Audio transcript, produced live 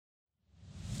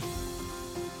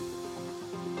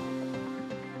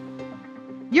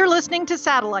You're listening to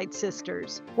Satellite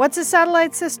Sisters. What's a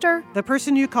satellite sister? The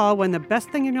person you call when the best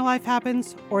thing in your life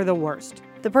happens or the worst.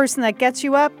 The person that gets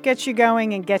you up, gets you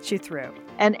going, and gets you through.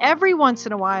 And every once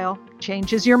in a while,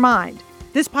 changes your mind.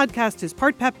 This podcast is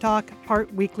part pep talk,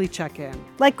 part weekly check-in.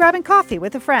 Like grabbing coffee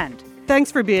with a friend. Thanks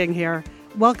for being here.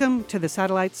 Welcome to the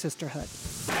Satellite Sisterhood.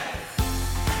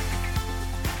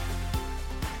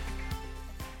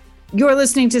 You're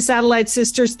listening to Satellite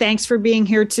Sisters. Thanks for being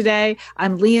here today.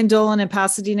 I'm Lian Dolan in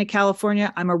Pasadena,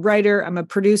 California. I'm a writer, I'm a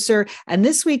producer, and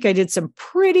this week I did some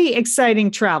pretty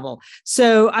exciting travel.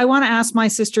 So I want to ask my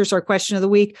sisters our question of the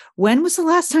week. When was the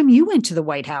last time you went to the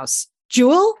White House?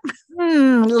 Jewel?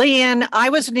 Lian, I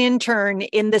was an intern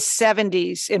in the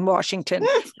 70s in Washington,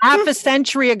 half a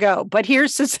century ago. But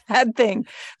here's the sad thing.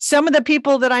 Some of the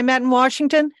people that I met in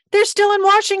Washington, they're still in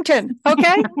Washington,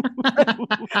 okay?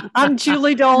 I'm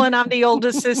Julie Dolan. I'm the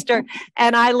oldest sister,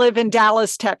 and I live in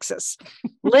Dallas, Texas.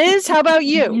 Liz, how about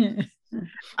you?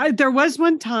 There was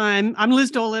one time, I'm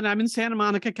Liz Dolan, I'm in Santa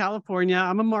Monica, California.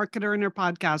 I'm a marketer and a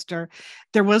podcaster.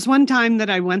 There was one time that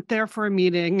I went there for a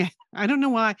meeting. I don't know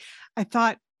why. I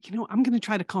thought, I'm going to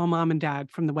try to call mom and dad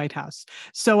from the White House.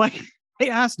 So I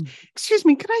asked, excuse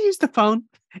me, can I use the phone?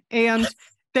 And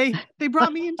they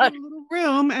brought me into a little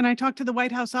room and I talked to the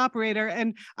White House operator.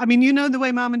 And I mean, the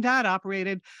way mom and dad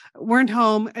operated, weren't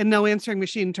home and no answering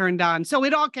machine turned on. So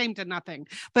it all came to nothing.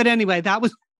 But anyway, that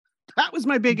was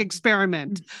my big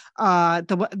experiment.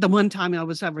 The one time I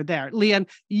was ever there. Lian,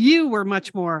 you were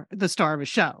much more the star of a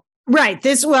show. Right.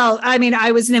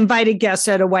 I was an invited guest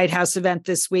at a White House event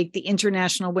this week, the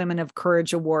International Women of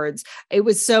Courage Awards. It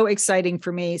was so exciting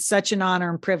for me, such an honor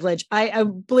and privilege. I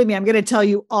believe me, I'm going to tell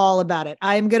you all about it.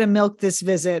 I'm going to milk this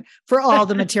visit for all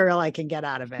the material I can get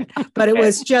out of it. But it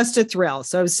was just a thrill.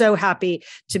 So I was so happy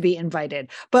to be invited.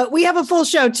 But we have a full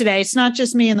show today. It's not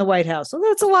just me in the White House.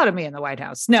 Although it's a lot of me in the White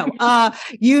House. No,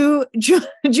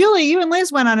 Julie, you and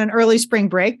Liz went on an early spring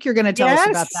break. You're going to tell us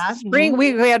about that.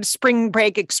 We had spring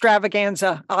break extravaganza.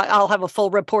 I'll have a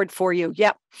full report for you.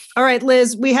 Yep. All right,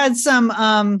 Liz, we had some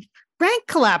rank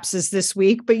collapses this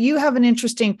week, but you have an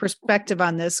interesting perspective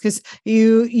on this because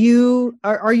you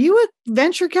are you a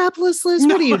venture capitalist, Liz?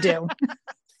 No. What do you do?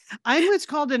 I'm what's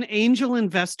called an angel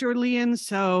investor, Lian.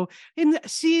 So in the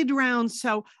seed round,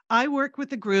 so I work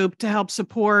with a group to help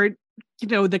support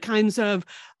the kinds of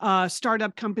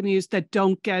startup companies that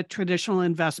don't get traditional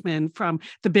investment from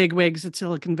the big wigs at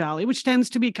Silicon Valley, which tends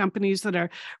to be companies that are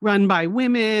run by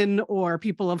women or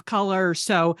people of color.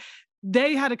 So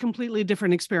they had a completely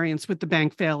different experience with the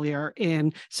bank failure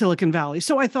in Silicon Valley.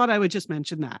 So I thought I would just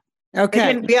mention that.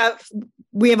 Okay.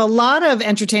 We have a lot of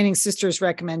entertaining sisters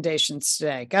recommendations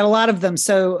today. Got a lot of them.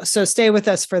 So stay with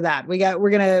us for that.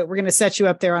 We're gonna set you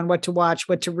up there on what to watch,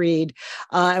 what to read,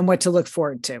 and what to look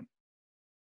forward to.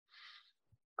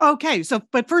 Okay,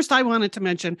 but first I wanted to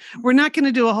mention, we're not going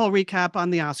to do a whole recap on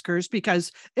the Oscars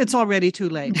because it's already too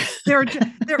late. There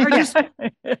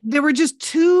were just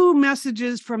two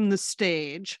messages from the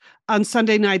stage on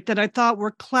Sunday night that I thought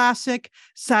were classic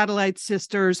Satellite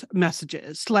Sisters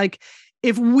messages. Like,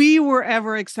 if we were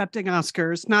ever accepting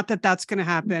Oscars, not that that's going to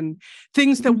happen,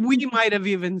 things that we might have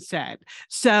even said.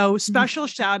 So special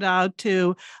shout out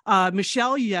to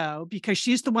Michelle Yeoh, because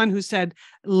she's the one who said,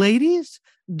 ladies,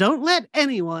 don't let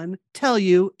anyone tell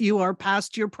you you are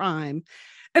past your prime.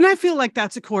 And I feel like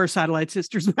that's a core Satellite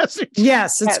Sisters message.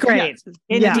 Yes, it's great.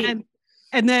 Yes. Yeah.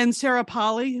 And then Sarah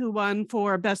Polley, who won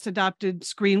for Best Adapted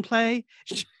Screenplay,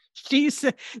 she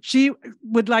said she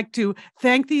would like to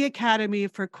thank the Academy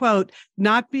for, quote,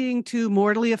 not being too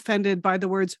mortally offended by the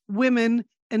words women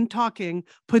and talking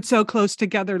put so close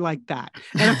together like that.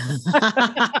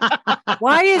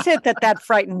 Why is it that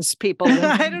frightens people?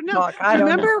 I don't know.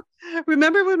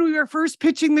 Remember when we were first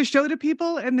pitching the show to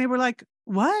people and they were like,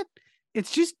 what?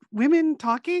 It's just women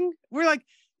talking? We're like,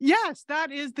 yes,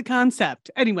 that is the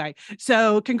concept. Anyway,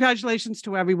 so congratulations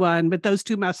to everyone. But those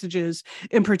two messages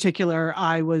in particular,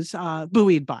 I was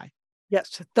buoyed by.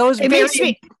 Yes,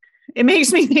 It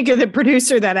makes me think of the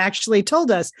producer that actually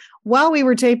told us while we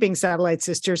were taping Satellite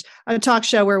Sisters, a talk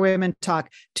show where women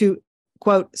talk, to,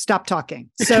 quote, stop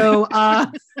talking. So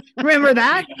remember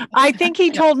that? I think he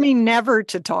told me never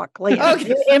to talk.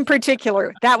 Okay. In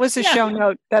particular, that was a show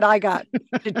note that I got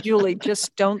to Julie.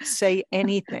 Just don't say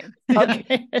anything.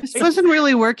 Okay. This wasn't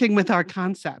really working with our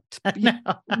concept. No.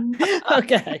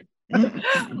 Okay.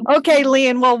 Okay,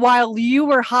 Lian. Well, while you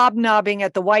were hobnobbing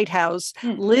at the White House,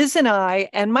 Liz and I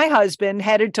and my husband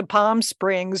headed to Palm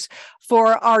Springs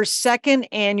for our second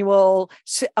annual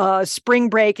spring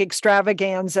break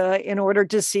extravaganza in order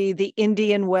to see the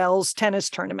Indian Wells tennis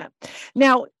tournament.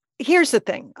 Now, here's the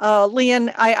thing,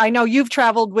 Lian, I know you've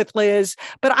traveled with Liz,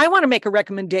 but I want to make a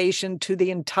recommendation to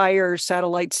the entire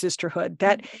Satellite Sisterhood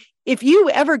that if you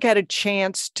ever get a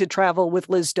chance to travel with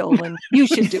Liz Dolan, you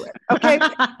should do it. Okay.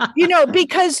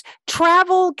 Because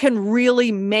travel can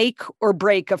really make or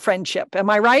break a friendship. Am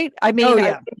I right? I mean,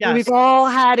 Yes. We've all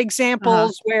had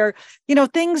examples where,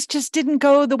 things just didn't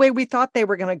go the way we thought they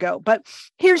were going to go. But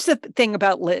here's the thing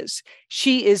about Liz.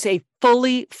 She is a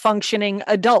fully functioning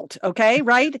adult. Okay.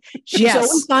 Right. She's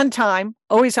always on time.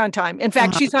 Always on time. In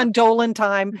fact, she's on Dolan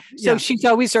time. So she's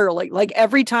always early. Like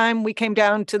every time we came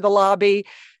down to the lobby,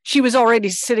 she was already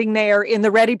sitting there in the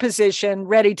ready position,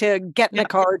 ready to get in the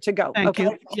car to go. Thank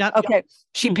you. Yep. Okay.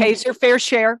 She pays her fair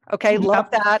share. Okay. Love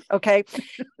that. Okay.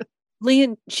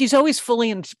 Lian, she's always fully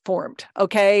informed.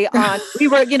 Okay.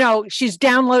 She's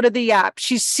downloaded the app.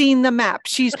 She's seen the map.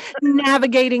 She's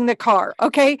navigating the car.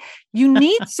 Okay. You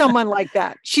need someone like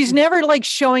that. She's never like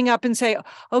showing up and say,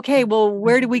 okay, well,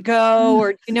 where do we go?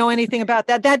 Or do you know anything about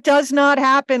that? That does not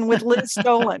happen with Liz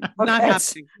Dolan. Okay?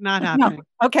 Not happening. No.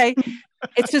 Okay.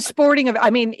 It's a sporting event. I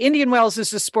mean, Indian Wells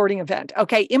is a sporting event.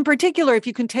 Okay. In particular, if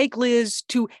you can take Liz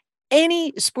to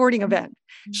any sporting event,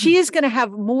 she is going to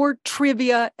have more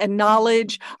trivia and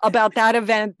knowledge about that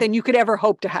event than you could ever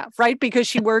hope to have, right? Because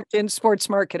she worked in sports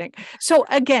marketing. So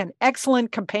again,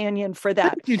 excellent companion for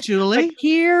that. Thank you, Julie. But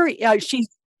here, she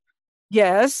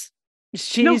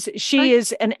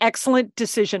is an excellent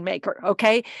decision maker.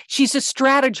 Okay. She's a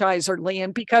strategizer,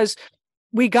 Lian, because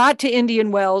we got to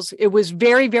Indian Wells. It was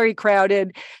very, very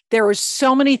crowded. There were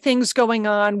so many things going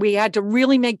on. We had to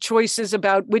really make choices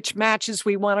about which matches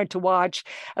we wanted to watch.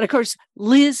 And of course,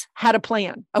 Liz had a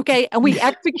plan. Okay. And we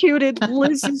executed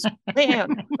Liz's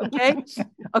plan. Okay.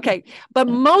 Okay. But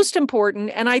most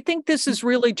important, and I think this is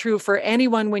really true for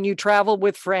anyone when you travel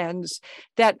with friends,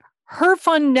 that her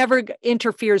fun never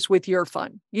interferes with your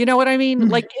fun. You know what I mean?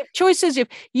 Like if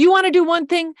you want to do one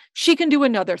thing, she can do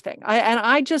another thing.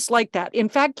 I just like that. In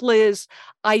fact, Liz,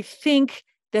 I think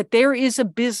that there is a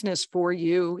business for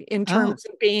you in terms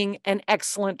of being an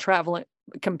excellent travel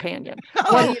companion.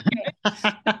 What do you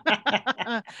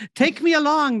think?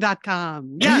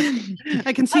 TakeMeAlong.com. Yes,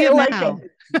 I can see it now.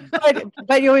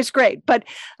 But it was great. But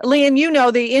Lian,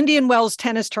 the Indian Wells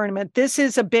tennis tournament,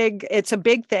 it's a big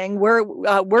thing.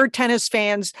 We're tennis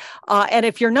fans. And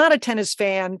if you're not a tennis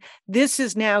fan, this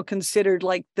is now considered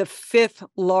like the 5th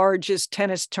largest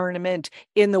tennis tournament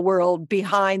in the world,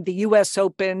 behind the US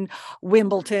Open,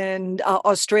 Wimbledon,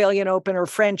 Australian Open, or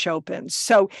French Open.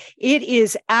 So it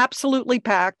is absolutely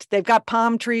packed. They've got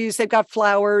palm trees, they've got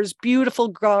flowers, beautiful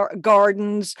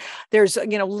gardens. There's,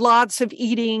 lots of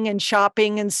eating and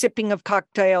shopping and sipping of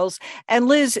cocktails. And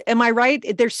Liz, am I right?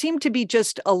 There seem to be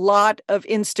just a lot of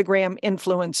Instagram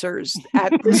influencers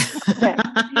at this event.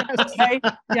 Okay?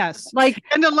 Yes.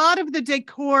 And a lot of the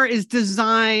decor is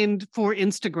designed for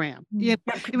Instagram.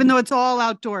 Even though it's all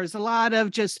outdoors, a lot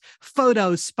of just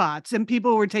photo spots, and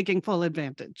people were taking full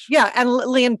advantage. Yeah. And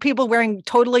Lian, people wearing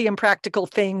totally impractical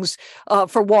things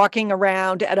for walking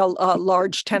around at a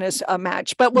large tennis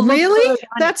match. But really?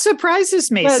 That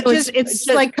surprises me. So it's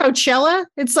like Coachella.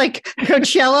 It's like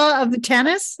Coachella of the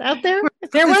tennis out there.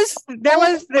 There's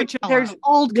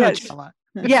old Coachella.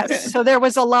 Yes. So there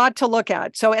was a lot to look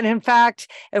at. So, and in fact,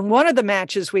 in one of the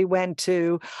matches we went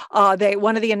to,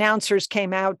 one of the announcers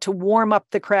came out to warm up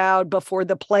the crowd before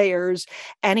the players.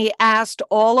 And he asked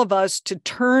all of us to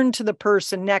turn to the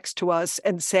person next to us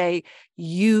and say,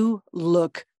 "You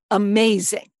look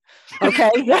amazing."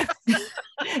 Okay.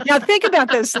 Now think about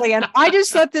this, Lian. I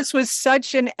just thought this was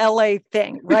such an LA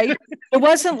thing, right? It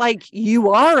wasn't like,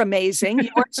 "You are amazing." You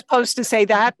weren't supposed to say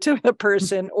that to the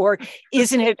person, or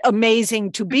 "Isn't it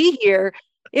amazing to be here?"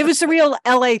 It was a real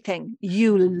LA thing.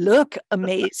 "You look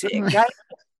amazing." Right?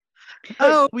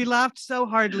 Oh, we laughed so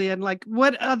hardly. And like,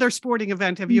 what other sporting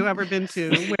event have you ever been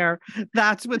to where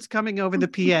that's what's coming over the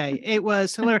PA? It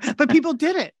was hilarious, but people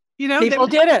did it. People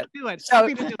did it.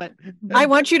 Happy to do it. I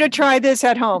want you to try this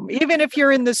at home. Even if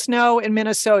you're in the snow in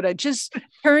Minnesota, just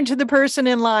turn to the person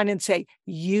in line and say,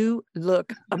 "You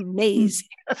look amazing."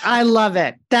 I love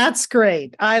it. That's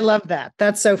great. I love that.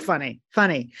 That's so funny.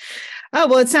 Oh,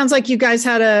 well, it sounds like you guys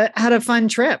had a fun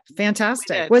trip.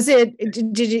 Fantastic. Was it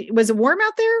warm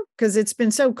out there? Because it's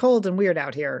been so cold and weird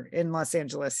out here in Los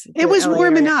Angeles. It was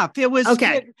warm enough. It was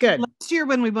okay. Good. Last year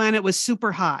when we went, it was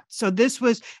super hot. So it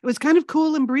was kind of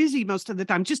cool and breezy most of the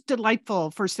time, just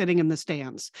delightful for sitting in the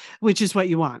stands, which is what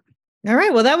you want. All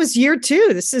right. Well, that was year 2.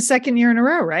 This is 2nd year in a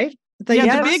row, right?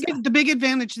 The big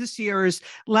advantage this year is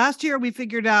last year we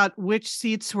figured out which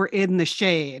seats were in the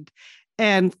shade.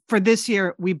 And for this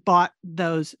year, we bought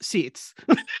those seats.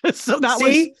 So that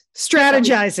See?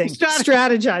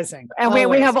 Strategizing. And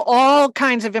we have all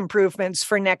kinds of improvements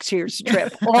for next year's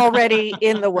trip already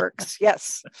in the works.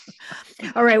 Yes.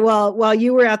 All right. Well, while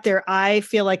you were out there, I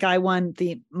feel like I won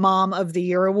the Mom of the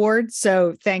Year award.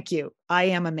 So thank you. I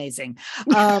am amazing.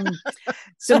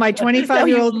 So my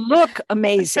 25-year-old look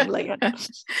amazing, Lian.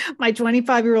 My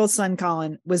 25-year-old son,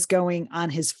 Colin, was going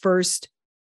on his first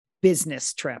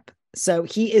business trip. So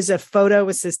he is a photo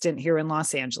assistant here in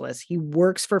Los Angeles. He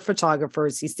works for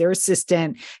photographers. He's their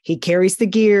assistant. He carries the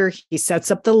gear. He sets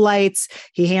up the lights.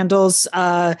 He handles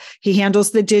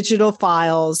the digital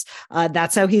files.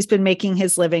 That's how he's been making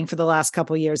his living for the last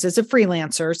couple of years as a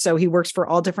freelancer. So he works for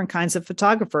all different kinds of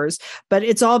photographers, but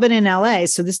it's all been in LA.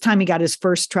 So this time he got his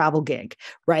first travel gig,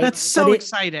 right? That's so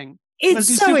exciting.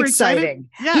 It's so exciting.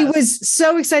 Yes. He was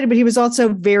so excited, but he was also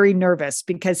very nervous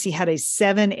because he had a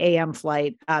 7 a.m.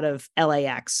 flight out of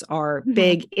LAX, our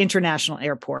big international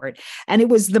airport. And it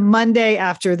was the Monday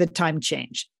after the time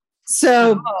change.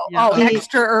 So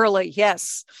extra early.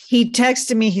 Yes. He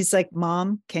texted me. He's like,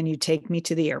 Mom, can you take me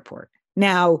to the airport?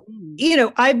 Now,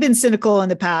 I've been cynical in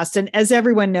the past. And as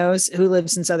everyone knows who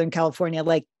lives in Southern California,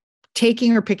 like,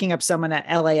 taking or picking up someone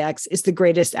at LAX is the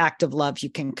greatest act of love you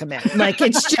can commit. Like,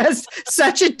 it's just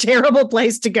such a terrible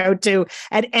place to go to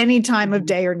at any time of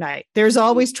day or night. There's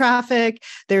always traffic.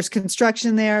 There's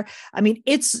construction there. I mean,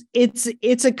 it's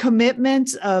a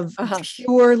commitment of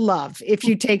pure love if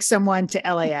you take someone to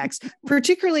LAX,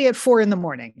 particularly at 4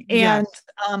 a.m. And,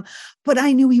 but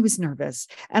I knew he was nervous,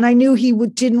 and I knew he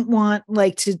didn't want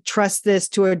to trust this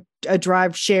to a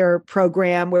drive share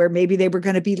program where maybe they were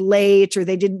going to be late or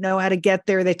they didn't know how to get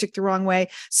there. They took the wrong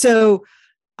way. So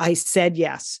I said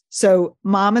yes. So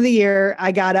Mom of the Year,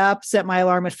 I got up, set my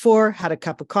alarm at 4, had a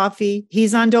cup of coffee.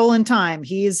 He's on Dolan time.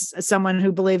 He's someone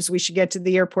who believes we should get to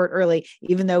the airport early,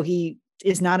 even though he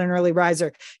is not an early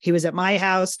riser. He was at my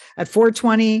house at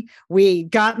 4:20. We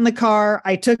got in the car.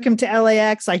 I took him to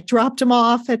LAX. I dropped him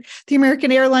off at the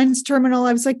American Airlines terminal.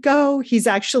 I was like, go. He's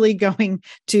actually going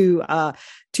to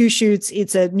 2 shoots.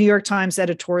 It's a New York Times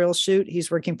editorial shoot.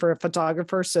 He's working for a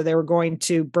photographer. So they were going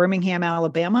to Birmingham,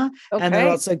 Alabama, and they're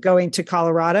also going to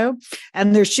Colorado.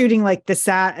 And they're shooting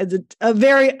a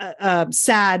very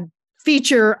sad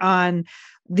feature on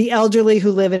the elderly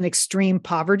who live in extreme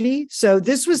poverty. So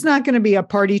this was not going to be a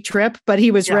party trip, but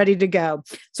he was ready to go.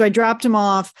 So I dropped him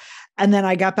off, and then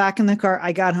I got back in the car.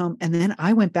 I got home, and then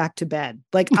I went back to bed.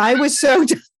 Like, I was so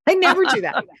I never do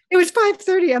that. It was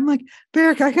 5:30. I'm like,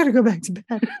 Barrick, I got to go back to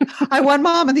bed. I won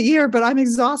Mom of the Year, but I'm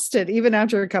exhausted even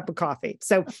after a cup of coffee.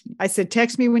 So I said,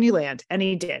 text me when you land. And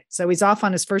he did. So he's off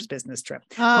on his first business trip.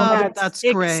 Oh, that's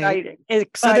great. Exciting.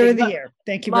 Mother of the Year.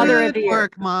 Thank you. Mother of the Year.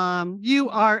 Work, Mom. You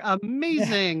are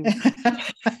amazing.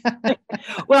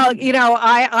 Well,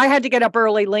 I had to get up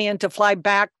early, Lian, to fly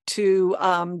back to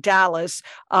Dallas.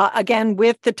 Again,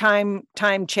 with the time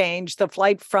change, the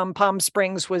flight from Palm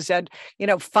Springs was at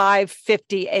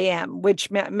 5:50 a.m., which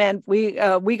meant we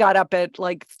got up at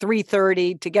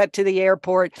 3:30 to get to the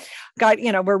airport.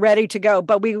 We're ready to go,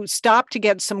 but we stopped to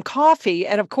get some coffee,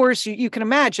 and of course, you can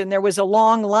imagine there was a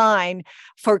long line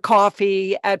for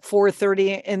coffee at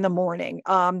 4:30 in the morning.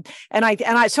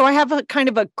 So I have a kind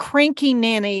of a cranky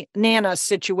nana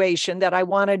situation that I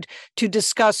wanted to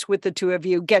discuss with the two of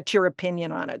you. Get your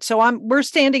opinion on it. So we're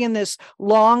standing in this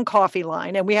long coffee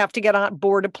line, and we have to get on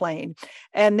board a plane,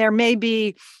 and there may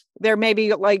be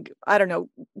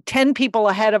 10 people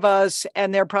ahead of us,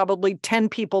 and there are probably 10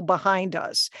 people behind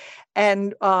us.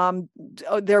 And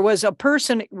there was a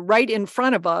person right in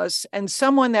front of us, and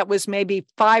someone that was maybe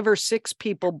 5 or 6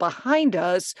 people behind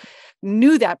us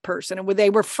knew that person, and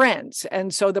they were friends.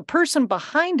 And so the person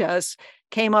behind us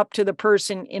came up to the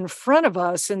person in front of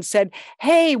us and said,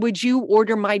 hey, would you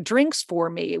order my drinks for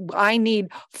me? I need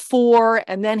 4.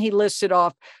 And then he listed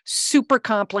off super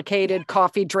complicated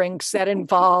coffee drinks that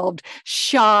involved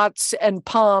shots and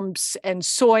pumps and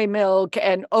soy milk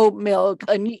and oat milk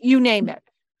and you name it.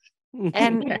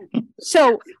 And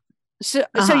so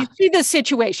you see the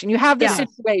situation, you have the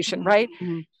situation, right?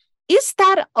 Mm-hmm. Is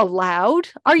that allowed?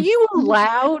 Are you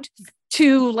allowed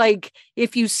to,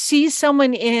 if you see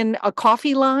someone in a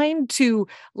coffee line, to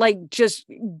just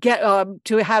get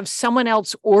to have someone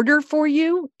else order for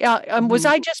you? Was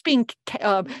I just being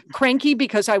cranky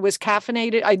because I was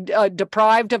caffeinated,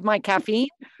 deprived of my caffeine?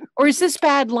 Or is this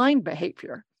bad line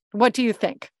behavior? What do you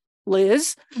think,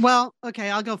 Liz? Well,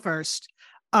 okay, I'll go first.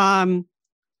 I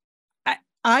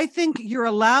think you're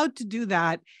allowed to do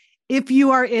that if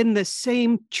you are in the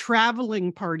same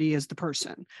traveling party as the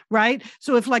person, right?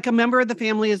 So if like a member of the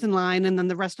family is in line and then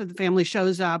the rest of the family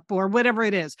shows up or whatever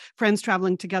it is, friends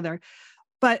traveling together.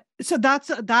 But so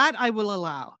that I will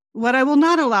allow. What I will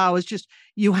not allow is just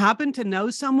you happen to know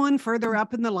someone further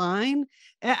up in the line.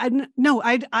 No,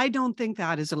 I don't think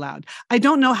that is allowed. I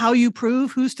don't know how you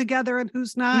prove who's together and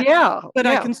who's not. Yeah. But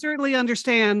yeah. I can certainly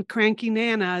understand cranky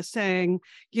Nana saying,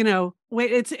 you know,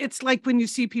 wait, it's like when you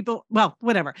see people, well,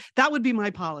 whatever. That would be my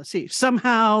policy.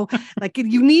 Somehow, like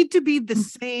you need to be the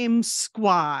same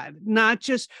squad, not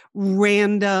just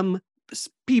random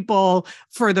people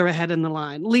further ahead in the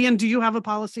line. Lian, do you have a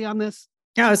policy on this?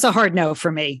 No, it's a hard no for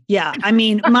me. Yeah. I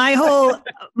mean, my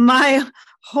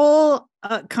whole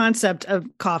concept of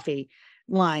coffee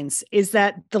lines is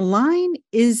that the line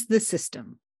is the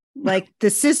system. Like the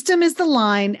system is the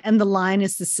line and the line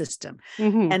is the system.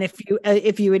 Mm-hmm. And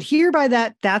if you adhere by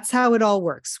that, that's how it all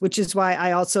works, which is why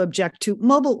I also object to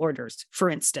mobile orders, for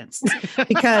instance,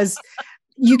 because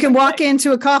you can walk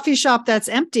into a coffee shop that's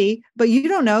empty, but you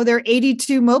don't know there are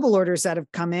 82 mobile orders that have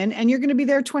come in and you're going to be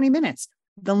there 20 minutes.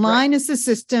 The line is the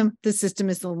system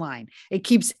is the line. It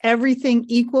keeps everything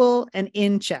equal and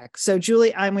in check. So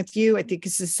Julie, I'm with you. I think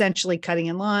it's essentially cutting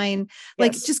in line.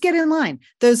 Like just get in line.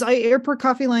 Those airport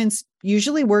coffee lines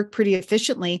usually work pretty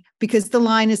efficiently because the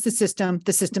line is the system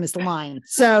is the line.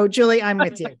 So Julie, I'm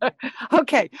with you.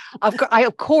 Okay.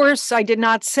 Of course, I did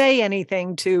not say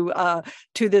anything to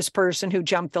this person who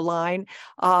jumped the line.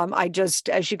 I just,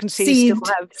 as you can see, still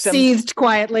have some seethed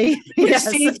quietly.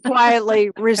 seethed quietly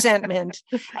resentment.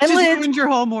 And Liz, ruined your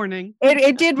whole morning.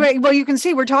 It did. Well, you can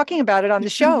see we're talking about it on the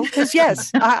show because yes,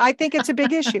 I think it's a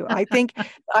big issue. I think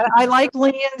I like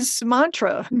Lian's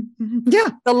mantra. Yeah.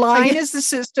 The line is the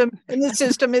system. And the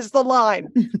system is the line.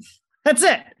 That's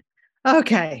it.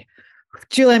 Okay.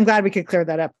 Julie, I'm glad we could clear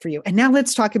that up for you. And now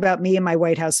let's talk about me and my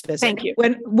White House visit. Thank you.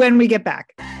 When we get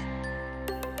back.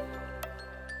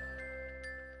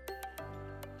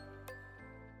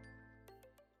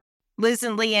 Liz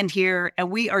and Lian here, and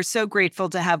we are so grateful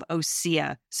to have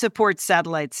OSEA support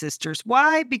Satellite Sisters.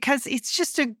 Why? Because it's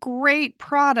just a great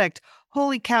product.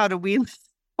 Holy cow, do we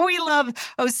love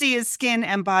OSEA's skin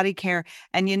and body care.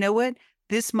 And you know what?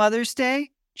 This Mother's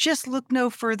Day, just look no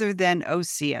further than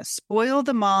OSEA. Spoil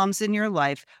the moms in your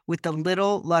life with the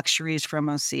little luxuries from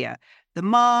OSEA. The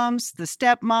moms, the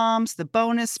stepmoms, the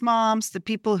bonus moms, the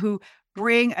people who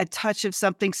bring a touch of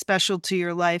something special to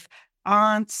your life.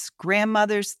 Aunts,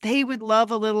 grandmothers, they would love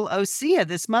a little OSEA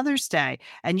this Mother's Day.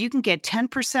 And you can get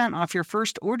 10% off your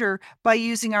first order by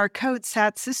using our code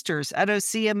SATSisters at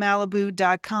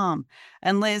OSEAMalibu.com.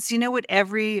 And Liz, you know what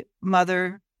every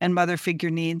mother and mother figure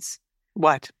needs?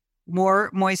 What? More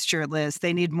moisture, Liz.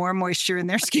 They need more moisture in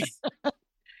their skin.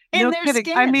 No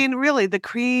kidding. I mean, really, the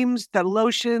creams, the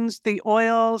lotions, the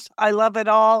oils, I love it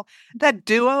all. That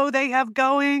duo they have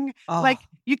going, like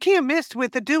you can't miss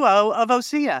with the duo of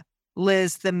OSEA.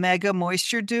 Liz, the Mega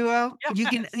Moisture Duo.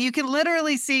 Yes. You can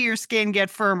literally see your skin get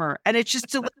firmer, and it just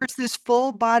delivers this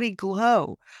full body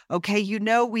glow. Okay, you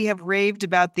know we have raved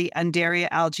about the Undaria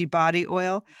Algae Body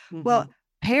Oil. Mm-hmm. Well,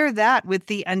 pair that with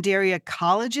the Undaria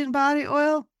Collagen Body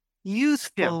Oil.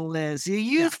 Youthful, Liz. Your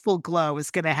youthful glow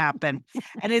is going to happen.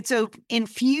 And it's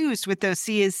infused with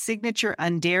OSEA's signature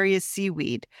Undaria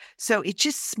seaweed. So it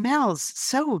just smells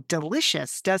so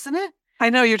delicious, doesn't it? I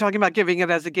know you're talking about giving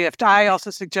it as a gift. I also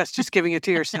suggest just giving it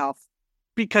to yourself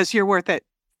because you're worth it.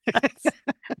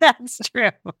 That's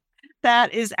true.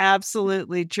 That is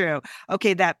absolutely true.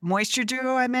 Okay, that Moisture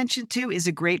Duo I mentioned too is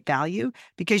a great value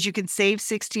because you can save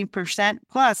 16%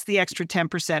 plus the extra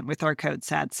 10% with our code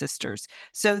SADSisters.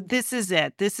 So this is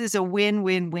it. This is a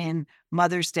win-win-win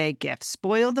Mother's Day gift.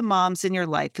 Spoil the moms in your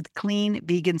life with clean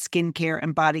vegan skincare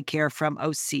and body care from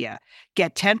OSEA.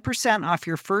 Get 10% off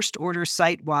your first order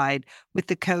site-wide with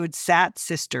the code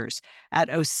SATSisters at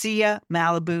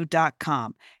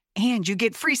OSEAMalibu.com. And you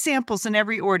get free samples in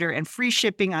every order and free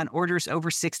shipping on orders over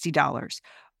 $60.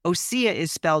 OSEA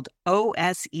is spelled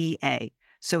O-S-E-A.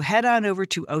 So head on over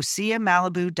to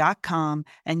OSEAMalibu.com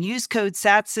and use code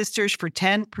SATSisters for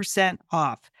 10%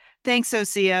 off. Thanks,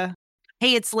 OSEA.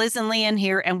 Hey, it's Liz and Lian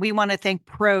here, and we want to thank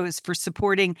Pros for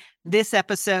supporting this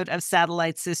episode of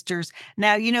Satellite Sisters.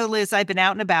 Now, you know, Liz, I've been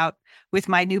out and about with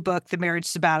my new book, The Marriage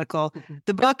Sabbatical. Mm-hmm.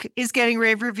 The book is getting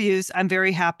rave reviews. I'm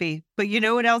very happy. But you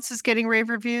know what else is getting rave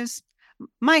reviews?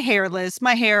 My hair, Liz.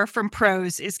 My hair from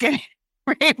Pros is getting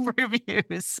rave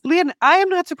reviews. Lian, I am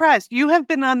not surprised. You have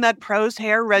been on that Pros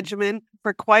hair regimen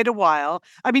for quite a while.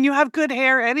 I mean, you have good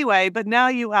hair anyway, but now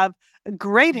you have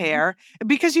great hair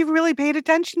because you've really paid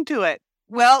attention to it.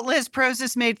 Well, Liz, Pros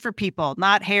is made for people,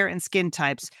 not hair and skin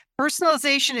types.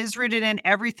 Personalization is rooted in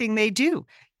everything they do.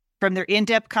 from their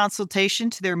in-depth consultation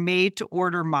to their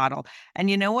made-to-order model. And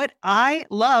you know what? I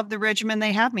love the regimen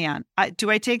they have me on.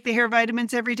 Do I take the hair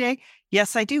vitamins every day?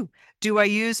 Yes, I do. Do I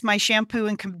use my shampoo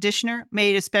and conditioner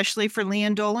made especially for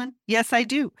Lian Dolan? Yes, I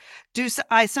do.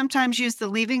 I sometimes use the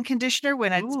leave-in conditioner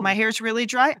when my hair's really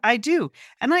dry? I do.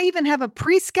 And I even have a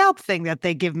pre-scalp thing that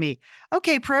they give me.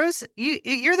 Okay, pros,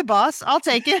 you're the boss. I'll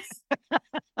take it.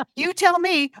 You tell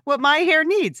me what my hair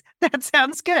needs. That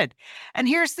sounds good. And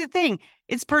here's the thing.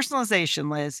 It's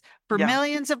personalization, Liz. For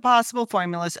millions of possible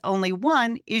formulas, only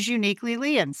one is uniquely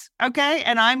Lian's. Okay?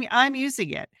 And I'm using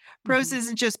it. Pros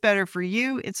isn't just better for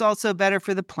you, it's also better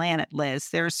for the planet, Liz.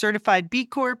 They're a certified B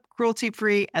Corp,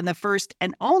 cruelty-free, and the first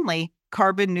and only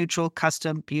carbon neutral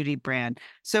custom beauty brand.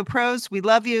 So Pros, we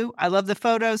love you. I love the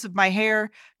photos of my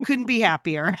hair. Couldn't be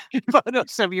happier.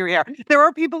 Photos of your hair. There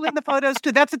are people in the photos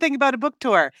too. That's the thing about a book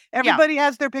tour. Everybody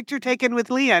has their picture taken with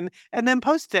Lian and then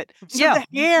post it. So the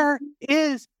hair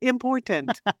is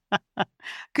important.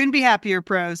 Couldn't be happier,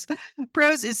 Pros.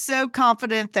 Pros is so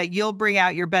confident that you'll bring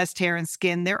out your best hair and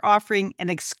skin. They're offering an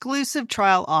exclusive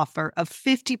trial offer of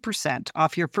 50%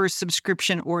 off your first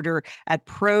subscription order at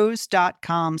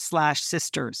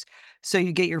pros.com/sisters. So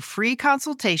you get your free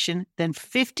consultation, then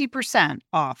 50%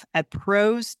 off at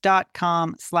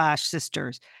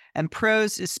pros.com/sisters. And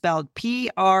Pros is spelled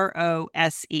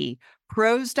PROSE.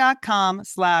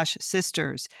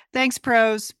 Pros.com/sisters. Thanks,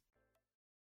 Pros.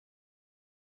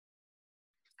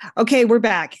 Okay, we're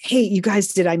back. Hey, you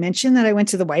guys, did I mention that I went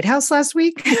to the White House last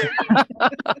week?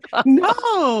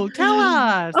 No, tell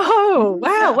us. Oh,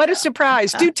 wow. What a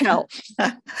surprise. Do tell.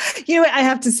 You know what? I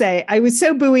have to say, I was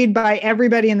so buoyed by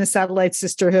everybody in the Satellite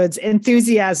Sisterhood's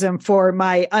enthusiasm for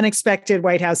my unexpected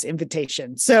White House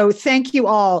invitation. So thank you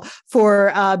all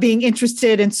for being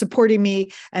interested in supporting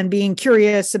me and being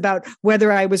curious about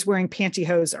whether I was wearing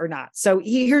pantyhose or not. So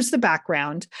here's the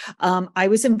background. I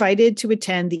was invited to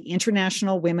attend the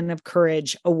International Women of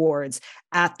Courage Awards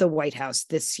at the White House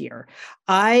this year.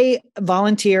 I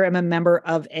volunteer. I'm a member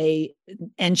of a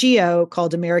NGO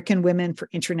called American Women for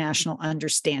International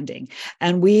Understanding.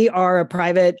 And we are a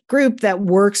private group that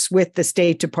works with the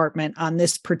State Department on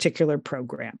this particular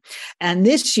program. And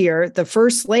this year, the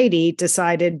First Lady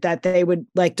decided that they would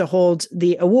like to hold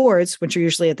the awards, which are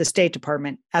usually at the State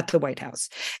Department, at the White House.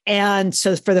 And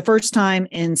so for the first time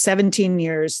in 17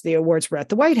 years, the awards were at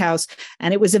the White House.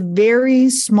 And it was a very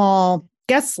small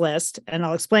guest list, and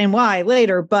I'll explain why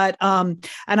later, but and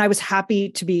I was happy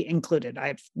to be included.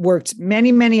 I've worked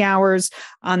many, many hours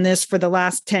on this for the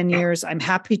last 10 years. I'm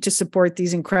happy to support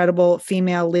these incredible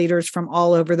female leaders from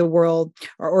all over the world.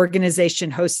 Our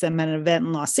organization hosts them at an event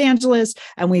in Los Angeles,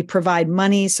 and we provide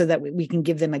money so that we can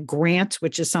give them a grant,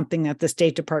 which is something that the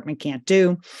State Department can't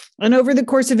do. And over the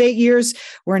course of 8 years,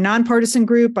 we're a nonpartisan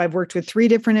group. I've worked with 3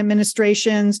 different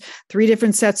administrations, 3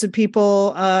 different sets of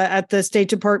people at the State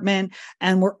Department,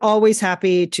 and we're always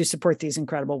happy to support these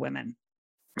incredible women.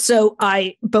 So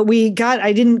the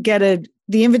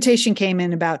invitation came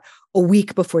in about a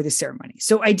week before the ceremony.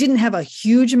 So I didn't have a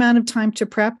huge amount of time to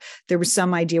prep. There was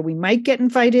some idea we might get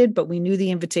invited, but we knew the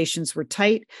invitations were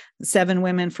tight. 7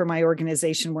 women from my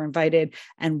organization were invited,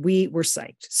 and we were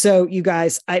psyched. So you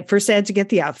guys, I had to get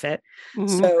the outfit.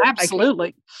 Mm-hmm. So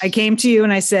absolutely. I came to you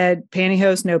and I said,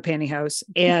 pantyhose, no pantyhose.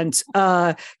 And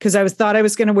because I thought I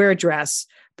was going to wear a dress.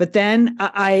 But then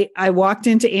I walked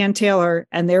into Ann Taylor,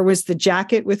 and there was the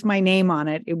jacket with my name on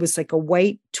it. It was like a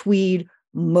white tweed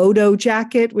moto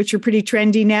jacket, which are pretty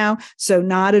trendy now. So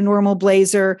not a normal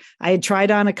blazer. I had tried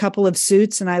on a couple of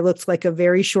suits, and I looked like a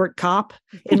very short cop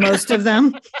in most of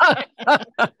them.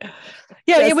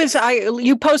 Yeah, it was.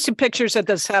 You posted pictures at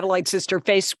the Satellite Sister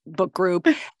Facebook group,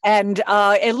 and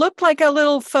it looked like a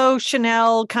little faux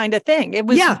Chanel kind of thing. It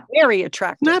was very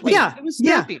attractive. Snappy. Yeah, it was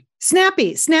snappy.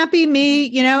 Snappy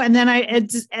me, and then I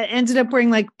ended up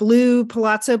wearing like blue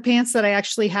palazzo pants that I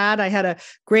actually had. I had a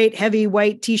great heavy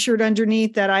white t-shirt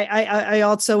underneath that I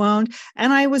also owned.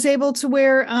 And I was able to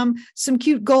wear some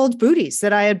cute gold booties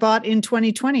that I had bought in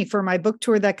 2020 for my book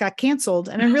tour that got canceled,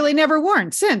 and I really never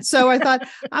worn since. So I thought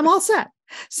I'm all set.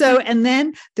 So, and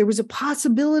then there was a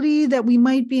possibility that we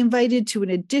might be invited to an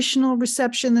additional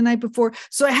reception the night before.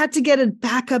 So I had to get a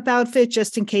backup outfit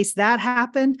just in case that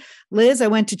happened. Liz, I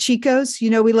went to Chico's.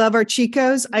 We love our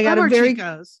Chico's. I got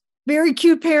a very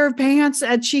cute pair of pants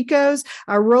at Chico's.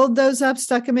 I rolled those up,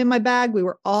 stuck them in my bag. We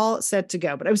were all set to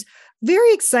go, but I was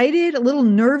very excited, a little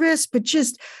nervous, but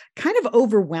just, kind of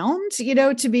overwhelmed,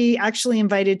 to be actually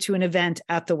invited to an event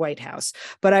at the White House.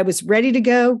 But I was ready to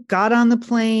go, got on the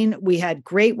plane. We had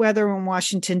great weather in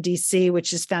Washington, D.C.,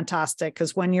 which is fantastic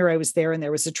because one year I was there and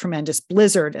there was a tremendous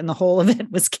blizzard and the whole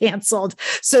event was canceled.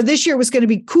 So this year was going to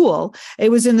be cool.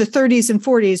 It was in the 30s and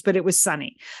 40s, but it was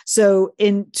sunny. So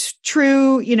in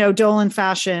true, Dolan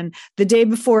fashion, the day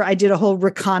before I did a whole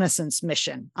reconnaissance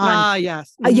mission.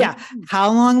 Yes. Yeah.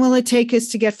 How long will it take us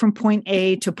to get from point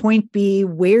A to point B?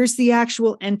 Where's the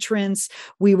actual entrance?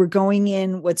 We were going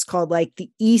in what's called like the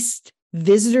East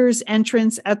visitors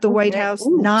entrance at the White House,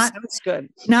 Sounds good.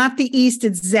 Not the East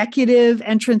executive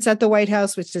entrance at the White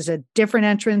House, which is a different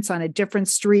entrance on a different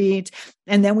street.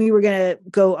 And then we were going to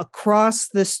go across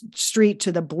the street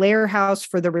to the Blair House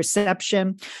for the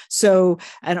reception. So,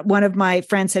 and one of my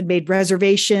friends had made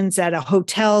reservations at a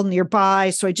hotel nearby.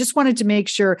 So I just wanted to make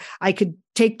sure I could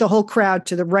take the whole crowd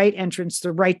to the right entrance,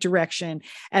 the right direction.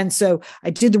 And so I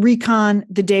did the recon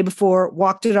the day before,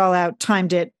 walked it all out,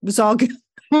 timed it. It was all good.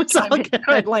 It was all good.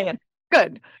 Good, Lian.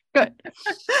 Good.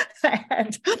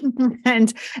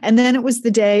 and then it was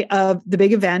the day of the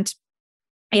big event.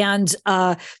 And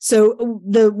so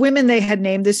the women they had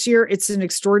named this year, it's an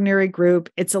extraordinary group.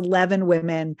 It's 11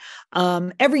 women.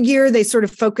 Every year they sort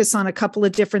of focus on a couple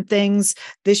of different things.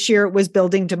 This year it was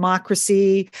building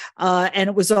democracy, and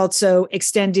it was also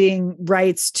extending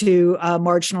rights to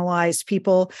marginalized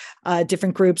people,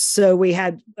 different groups. So we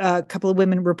had a couple of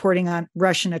women reporting on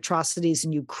Russian atrocities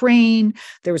in Ukraine.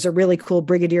 There was a really cool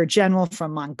brigadier general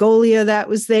from Mongolia that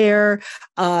was there.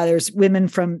 There's women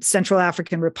from Central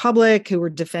African Republic who were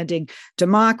defending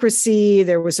democracy.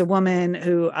 There was a woman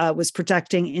who was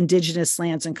protecting indigenous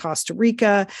lands in Costa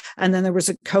Rica. And then there was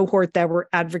a cohort that were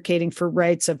advocating for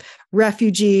rights of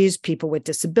refugees, people with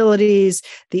disabilities,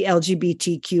 the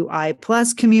LGBTQI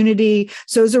plus community.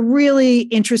 So it was a really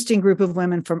interesting group of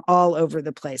women from all over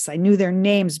the place. I knew their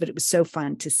names, but it was so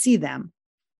fun to see them.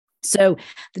 So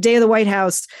the day of the White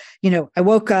House, I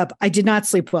woke up, I did not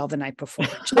sleep well the night before.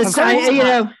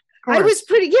 I was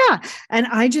pretty, and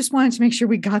I just wanted to make sure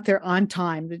we got there on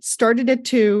time. It started at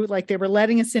 2:00, like they were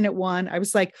letting us in at 1:00. I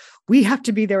was like, we have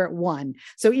to be there at 1:00.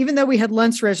 So even though we had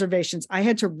lunch reservations, I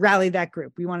had to rally that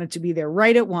group. We wanted to be there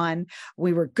right at 1:00.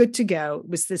 We were good to go. It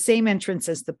was the same entrance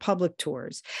as the public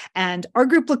tours. And our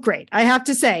group looked great. I have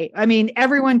to say,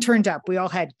 everyone turned up. We all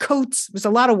had coats. It was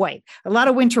a lot of white, a lot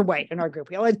of winter white in our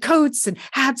group. We all had coats and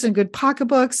hats and good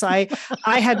pocketbooks. I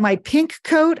had my pink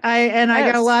coat. I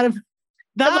got a lot of.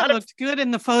 That looked good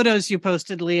in the photos you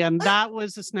posted, Lian. That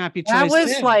was a snappy choice. That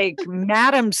was like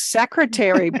Madam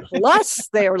Secretary plus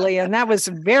there, Lian. That was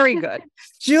very good.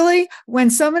 Julie, when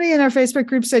somebody in our Facebook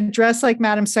group said dress like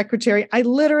Madam Secretary, I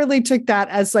literally took that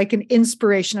as like an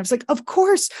inspiration. I was like, of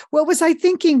course, what was I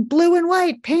thinking? Blue and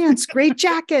white pants, great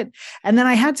jacket. And then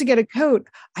I had to get a coat.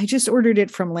 I just ordered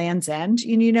it from Land's End.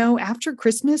 And after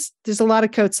Christmas, there's a lot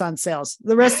of coats on sales.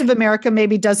 The rest of America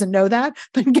maybe doesn't know that,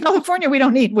 but in California, we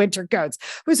don't need winter coats.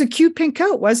 It was a cute pink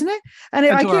coat, wasn't it? And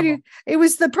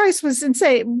the price was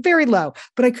insane, very low,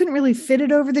 but I couldn't really fit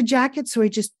it over the jacket. So I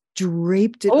just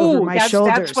draped it over my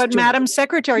shoulders. That's what Madam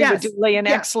Secretary would do, Lian.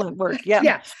 Excellent work.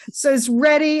 Yeah. So it's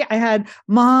ready. I had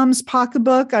Mom's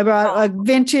pocketbook. I brought a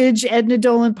vintage Edna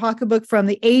Dolan pocketbook from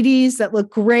the 80s that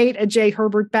looked great, a J.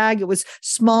 Herbert bag. It was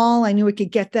small. I knew I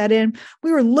could get that in.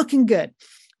 We were looking good.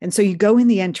 And so you go in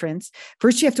the entrance.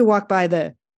 First, you have to walk by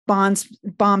the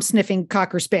bomb sniffing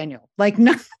Cocker Spaniel.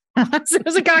 It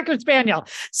was a Cocker Spaniel.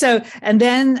 So, and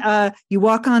then you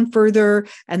walk on further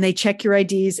and they check your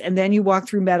IDs, and then you walk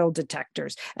through metal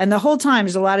detectors. And the whole time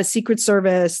there's a lot of Secret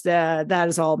Service, that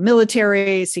is all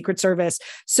military, Secret Service.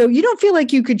 So you don't feel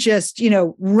like you could just,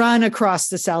 run across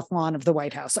the south lawn of the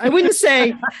White House. I wouldn't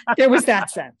say there was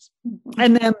that sense.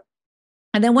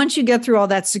 And then once you get through all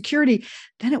that security,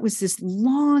 then it was this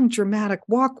long, dramatic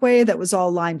walkway that was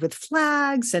all lined with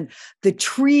flags, and the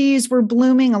trees were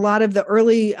blooming. A lot of the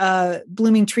early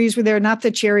blooming trees were there, not the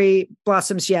cherry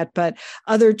blossoms yet, but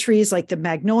other trees like the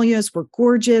magnolias were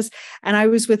gorgeous. And I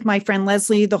was with my friend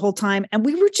Leslie the whole time, and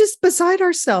we were just beside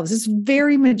ourselves. It's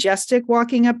very majestic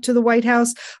walking up to the White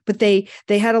House, but they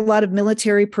had a lot of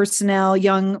military personnel,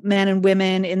 young men and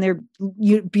women in their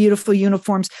beautiful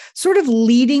uniforms, sort of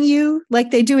leading you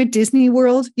like they do at Disney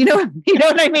World. You know what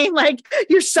I mean? Like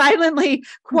you're silently,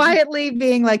 quietly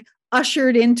being like,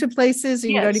 ushered into places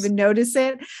and you don't Yes. even notice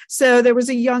it. So there was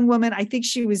a young woman, I think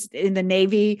she was in the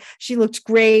Navy. She looked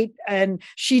great. And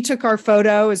she took our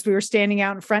photo as we were standing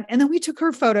out in front. And then we took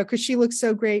her photo because she looked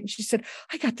so great. And she said,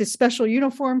 I got this special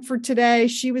uniform for today.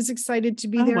 She was excited to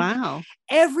be Oh, there. wow.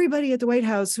 Everybody at the White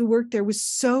House who worked there was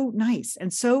so nice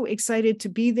and so excited to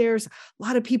be there. There's a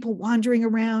lot of people wandering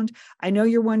around. I know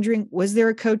you're wondering, was there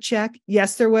a coat check?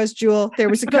 Yes, there was, Jewel. There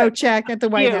was a coat check at the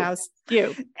White House.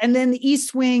 And then the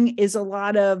East Wing is a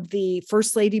lot of the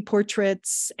First Lady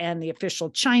portraits and the official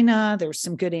china. There was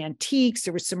some good antiques.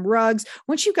 There were some rugs.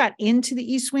 Once you got into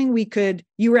the East Wing,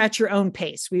 you were at your own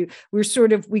pace. Could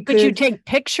you take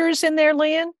pictures in there,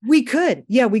 Lian? We could.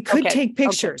 Yeah, we could take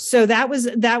pictures. So that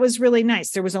was really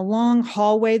nice. There was a long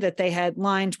hallway that they had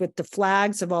lined with the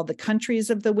flags of all the countries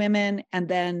of the women and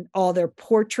then all their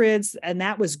portraits. And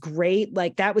that was great.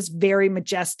 Like that was very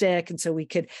majestic. And so we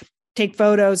could take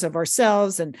photos of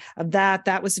ourselves and of that.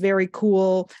 That was very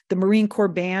cool. The Marine Corps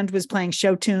band was playing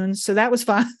show tunes. So that was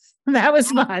fun. That was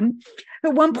fun.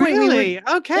 At one point,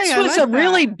 Okay. This was a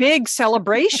really big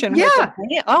celebration. Yeah.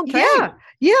 Okay.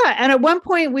 Yeah. And at one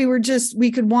point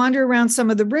we could wander around some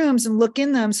of the rooms and look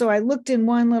in them. So I looked in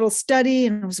one little study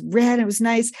and it was red. It was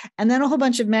nice. And then a whole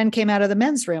bunch of men came out of the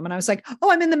men's room. And I was like,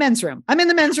 oh, I'm in the men's room. I'm in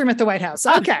the men's room at the White House.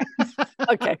 Okay.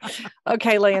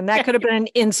 Okay, Lian, that could have been an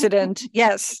incident.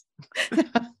 Yes.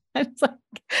 It's like,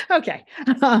 okay.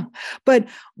 But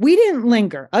we didn't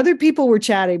linger. Other people were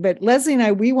chatting, but Leslie and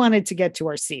I, we wanted to get to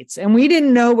our seats and we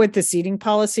didn't know what the seating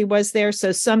policy was there.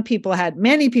 So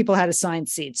many people had assigned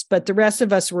seats, but the rest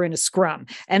of us were in a scrum.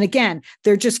 And again,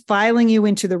 they're just filing you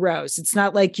into the rows. It's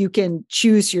not like you can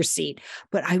choose your seat,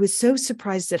 but I was so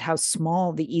surprised at how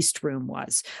small the East Room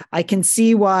was. I can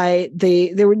see why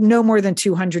there were no more than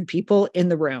 200 people in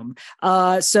the room.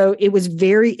 So it was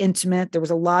very intimate. There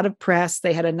was a lot of press.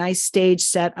 They had a nice stage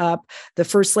set up. The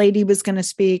First Lady was going to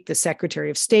speak. The Secretary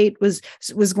of State was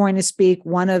going to speak.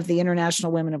 One of the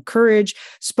International Women of Courage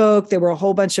spoke. There were a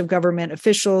whole bunch of government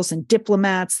officials and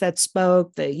diplomats that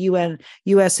spoke. The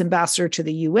U.S. ambassador to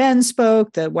the UN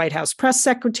spoke. The White House press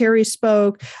secretary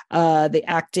spoke. The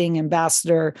acting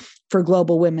ambassador for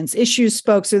global women's issues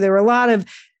spoke. So there were a lot of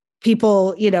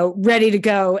people, ready to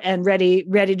go and ready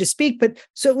to speak. But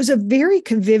so it was a very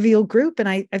convivial group. And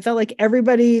I felt like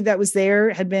everybody that was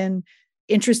there had been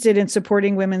interested in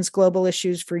supporting women's global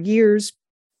issues for years.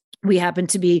 We happened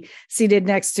to be seated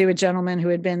next to a gentleman who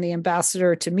had been the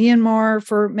ambassador to Myanmar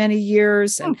for many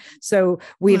years. And so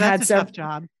we've had a tough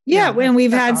job. Yeah, and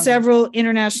we've had several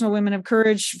International Women of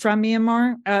Courage from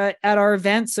Myanmar at our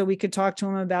event. So we could talk to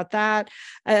them about that.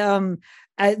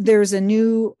 There's a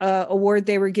new award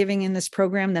they were giving in this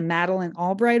program, the Madeleine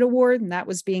Albright Award, and that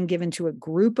was being given to a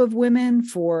group of women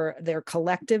for their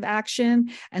collective action.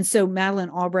 And so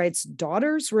Madeleine Albright's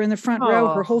daughters were in the front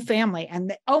row, her whole family.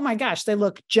 And oh my gosh, they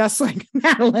look just like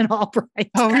Madeleine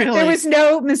Albright. Oh, really? There was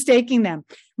no mistaking them.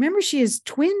 Remember, she has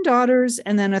twin daughters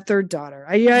and then a third daughter.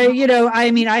 I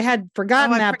had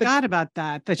forgotten that. I forgot about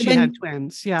that she had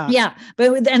twins. Yeah. Yeah.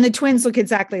 And the twins look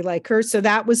exactly like her. So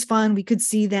that was fun. We could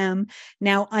see them.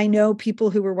 Now, I know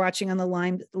people who were watching on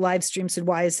the live stream said,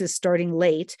 why is this starting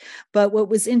late? But what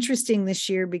was interesting this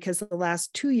year, because the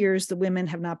last 2 years, the women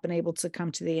have not been able to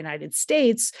come to the United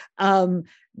States,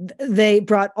 they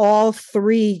brought all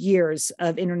 3 years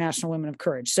of International Women of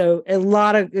Courage. So a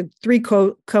lot of 3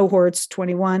 cohorts,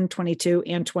 21, 22,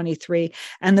 and 23.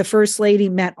 And the First Lady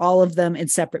met all of them in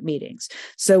separate meetings.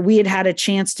 So we had a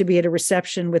chance to be at a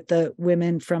reception with the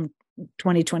women from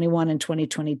 2021 and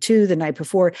 2022 the night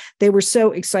before. They were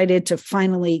so excited to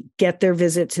finally get their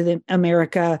visit to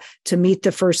America to meet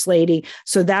the First Lady.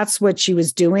 So that's what she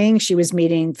was doing. She was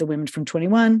meeting the women from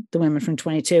 21, the women from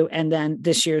 22, and then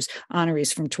this year's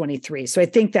honorees from 23. So I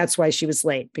think that's why she was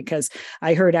late, because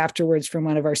I heard afterwards from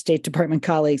one of our State Department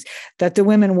colleagues that the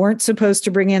women weren't supposed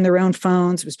to bring in their own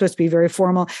phones. It was supposed to be very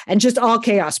formal, and just all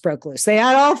chaos broke loose. They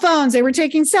had all phones. They were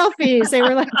taking selfies. They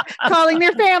were like calling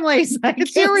their families. Like,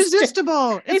 it's irresistible.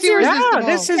 It's irresistible. Yeah,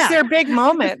 this is their big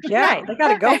moment. Yeah, they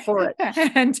got to go for it.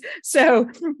 And so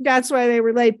that's why they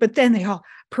were late. But then they all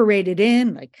paraded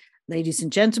in, like, ladies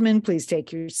and gentlemen, please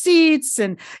take your seats,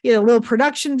 and a little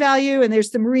production value. And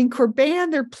there's the Marine Corps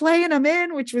band. They're playing them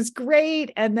in, which was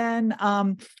great. And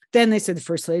then they said the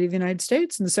First Lady of the United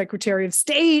States and the Secretary of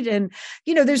State. And,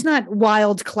 there's not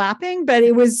wild clapping, but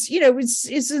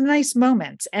it's a nice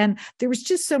moment. And there was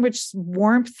just so much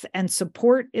warmth and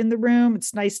support in the room.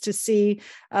 It's nice to see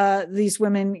these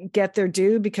women get their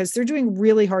due, because they're doing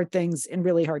really hard things in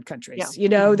really hard countries.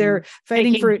 Yeah. They're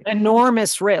fighting for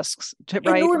enormous risks,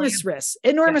 right? Enormous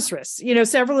enormous risks,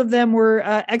 several of them were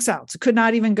exiled, could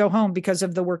not even go home because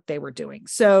of the work they were doing.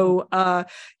 So,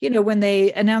 when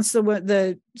they announced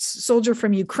the soldier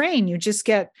from Ukraine, you just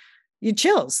get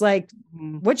chills. Like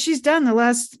what she's done the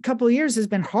last couple of years has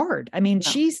been hard. I mean,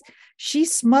 she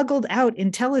smuggled out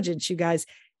intelligence, you guys,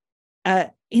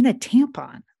 in a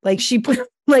tampon. Like she put,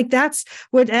 that's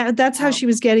how she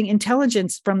was getting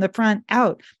intelligence from the front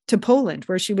out to Poland,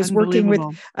 where she was working with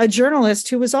a journalist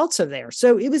who was also there.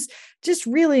 So it was just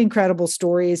really incredible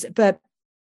stories. And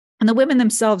the women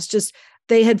themselves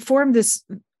they had formed this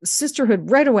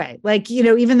sisterhood right away. Like,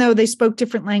 even though they spoke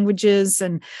different languages,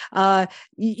 and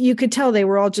you could tell they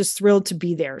were all just thrilled to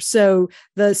be there. So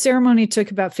the ceremony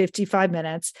took about 55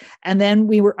 minutes, and then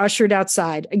we were ushered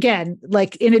outside again,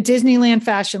 like in a Disneyland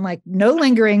fashion, like no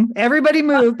lingering, everybody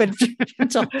move, but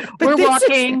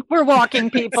we're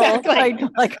walking people. Exactly.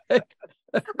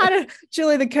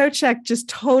 Julie, the coat check just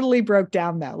totally broke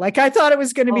down though. Like I thought it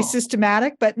was going to be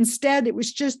systematic, but instead it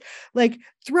was just like,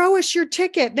 throw us your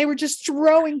ticket. They were just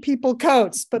throwing people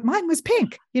coats, but mine was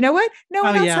pink. You know what? No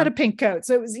one else had a pink coat.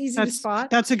 So it was easy to spot.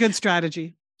 That's a good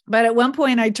strategy. But at one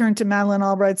point I turned to Madeleine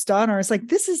Albright's daughter. I was like,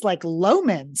 this is like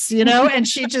Loman's, and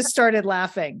she just started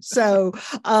laughing. So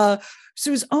it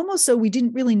was almost so we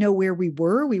didn't really know where we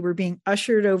were. We were being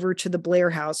ushered over to the Blair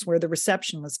House where the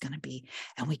reception was going to be.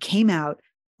 And we came out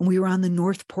and we were on the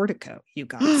North Portico, you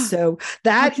guys. So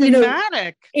that,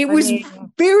 dramatic. It was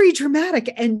very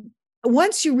dramatic. And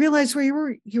once you realized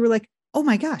where you were like, oh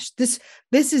my gosh, this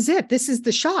is it. This is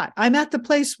the shot. I'm at the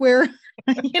place where,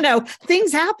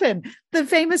 things happen. The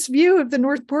famous view of the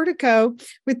North Portico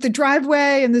with the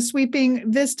driveway and the sweeping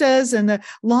vistas and the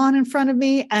lawn in front of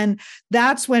me. And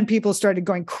that's when people started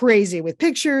going crazy with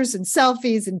pictures and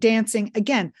selfies and dancing.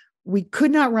 Again, we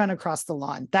could not run across the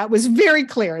lawn. That was very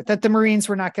clear that the Marines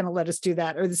were not going to let us do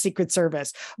that, or the Secret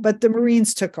Service. But the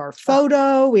Marines took our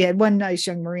photo. We had one nice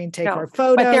young Marine take our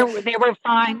photo. But they were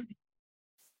fine.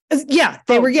 Yeah,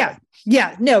 they were.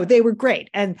 Yeah. No, they were great.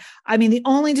 And I mean, the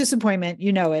only disappointment,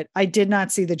 I did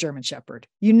not see the German Shepherd.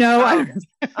 I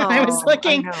was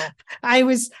looking, I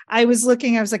was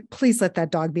looking, I was like, please let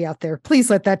that dog be out there. Please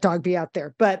let that dog be out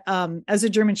there. But as a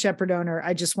German Shepherd owner,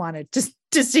 I just wanted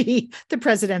to see the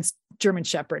president's German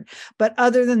Shepherd. But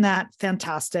other than that,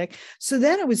 fantastic. So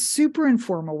then it was super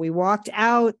informal. We walked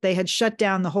out. They had shut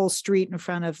down the whole street in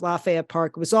front of Lafayette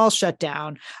Park. It was all shut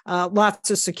down.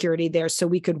 Lots of security there. So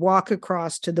we could walk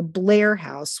across to the Blair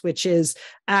House, which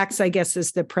acts, I guess,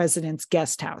 as the president's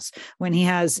guest house. When he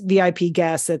has VIP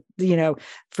guests that,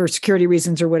 for security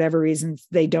reasons or whatever reasons,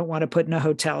 they don't want to put in a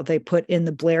hotel. They put in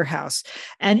the Blair House.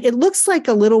 And it looks like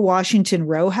a little Washington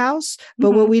row house.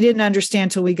 But what we didn't understand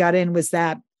until we got in was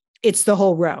that it's the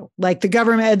whole row. Like the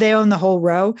government, they own the whole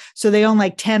row. So they own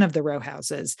like 10 of the row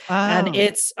houses. And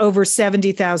it's over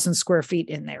 70,000 square feet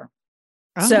in there.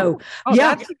 So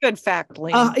that's a good fact,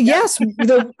 Lian. Yes,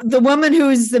 the woman who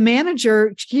is the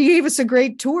manager, she gave us a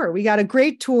great tour. We got a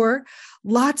great tour.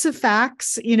 Lots of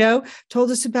facts,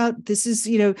 told us about this is,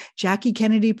 Jackie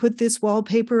Kennedy put this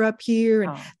wallpaper up here.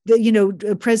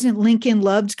 And, President Lincoln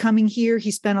loved coming here.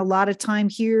 He spent a lot of time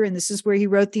here. And this is where he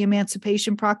wrote the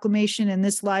Emancipation Proclamation in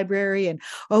this library. And,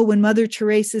 when Mother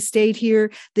Teresa stayed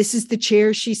here, this is the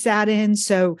chair she sat in.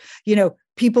 So,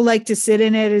 people like to sit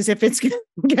in it as if it's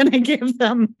going to give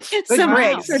them some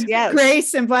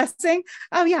grace and blessing.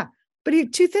 Oh, yeah. But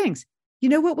two things. You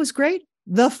know what was great?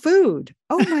 The food.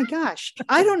 Oh my gosh.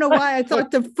 I don't know why I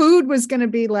thought the food was going to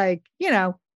be like,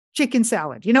 chicken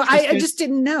salad. I just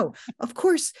didn't know. Of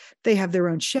course, they have their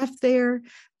own chef there.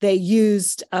 They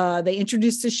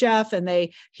introduced the chef, and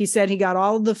he said he got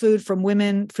all of the food from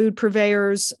women food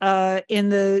purveyors in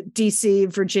the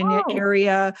DC, Virginia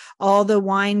area. All the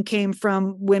wine came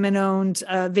from women-owned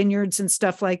vineyards and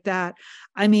stuff like that.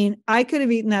 I mean, I could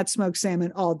have eaten that smoked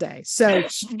salmon all day. So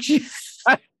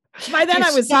by then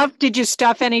did you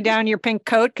stuff any down your pink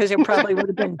coat? Because it probably would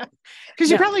have been. Because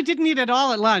you probably didn't eat it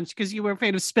all at lunch because you were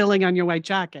afraid of spilling on your white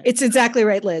jacket. It's exactly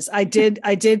right, Liz. I did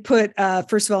put,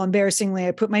 first of all, embarrassingly,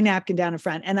 I put my napkin down in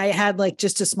front, and I had like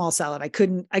just a small salad. I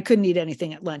couldn't eat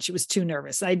anything at lunch. It was too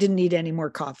nervous. I didn't need any more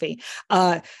coffee.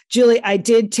 Julie, I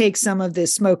did take some of the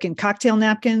smoke and cocktail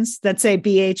napkins that say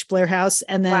BH Blair House.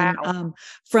 And then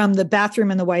from the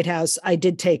bathroom in the White House, I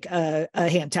did take a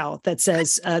hand towel that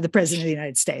says the President of the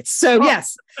United States. So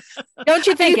yes. Don't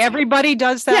you think everybody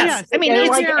does that? Yes. I mean, it's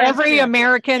like every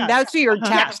American, that's your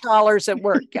tax dollars at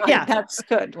work. Yeah. That's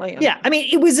good, Lian. Yeah. I mean,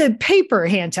 it was a paper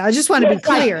hand towel. I just want to be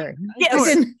clear.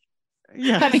 Yes.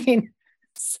 Yeah. I mean,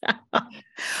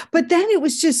 But then it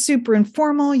was just super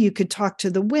informal. You could talk to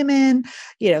the women,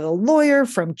 the lawyer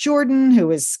from Jordan who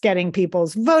was getting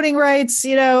people's voting rights,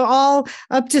 all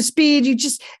up to speed.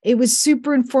 It was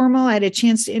super informal. I had a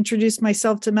chance to introduce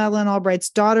myself to Madeleine Albright's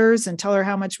daughters and tell her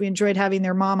how much we enjoyed having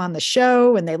their mom on the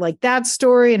show. And they liked that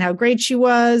story and how great she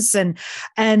was.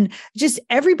 And just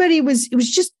everybody it was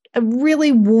just a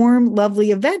really warm,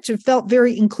 lovely event. It felt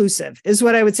very inclusive is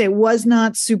what I would say. It was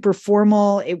not super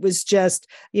formal. It was just,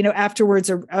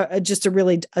 afterwards, just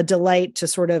a delight to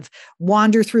sort of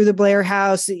wander through the Blair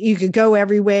House. You could go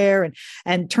everywhere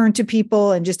and turn to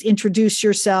people and just introduce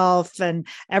yourself. And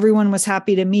everyone was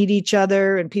happy to meet each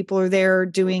other. And people are there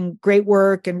doing great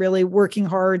work and really working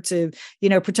hard to,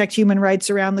 protect human rights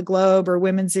around the globe or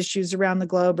women's issues around the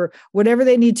globe or whatever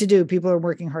they need to do. People are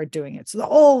working hard doing it.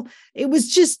 So it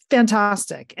was just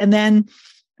fantastic. And then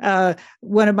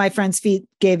one of my friend's feet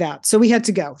gave out. So we had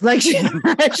to go.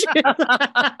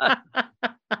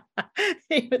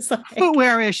 He was like,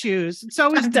 footwear issues. It's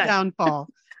always the downfall.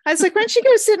 I was like, why don't you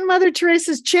go sit in Mother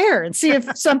Teresa's chair and see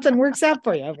if something works out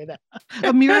for you over there?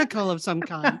 A miracle of some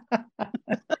kind.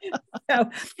 So,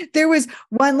 there was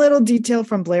one little detail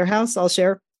from Blair House I'll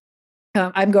share.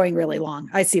 I'm going really long.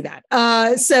 I see that.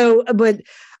 But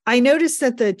I noticed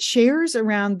that the chairs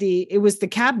around it was the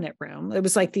cabinet room. It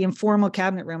was like the informal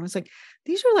cabinet room. I was like,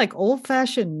 these are like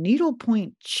old-fashioned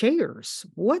needlepoint chairs.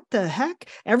 What the heck?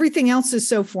 Everything else is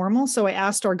so formal. So I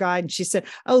asked our guide and she said,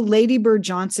 oh, Lady Bird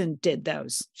Johnson did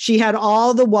those. She had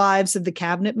all the wives of the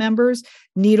cabinet members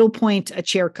needlepoint a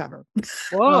chair cover.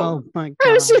 Whoa. Oh my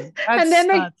God.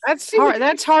 That's hard.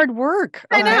 That's hard work.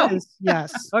 I know.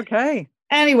 Yes. Okay.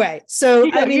 Anyway, so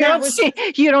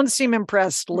you don't seem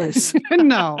impressed, Liz.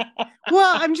 No.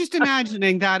 Well, I'm just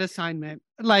imagining that assignment.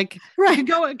 It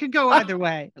could go either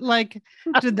way.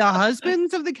 Did the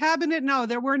husbands of the cabinet? No,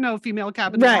 there were no female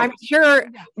cabinet. Right. I'm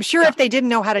sure if they didn't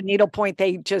know how to needlepoint,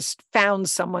 they just found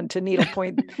someone to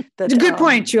needlepoint. Good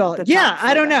point, Joel. Yeah,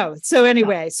 I don't know. So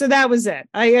anyway, so that was it.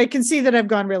 I can see that I've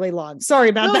gone really long. Sorry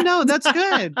about that. No, that's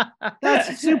good.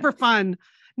 That's super fun.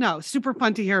 No, super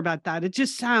fun to hear about that. It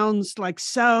just sounds like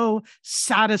so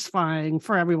satisfying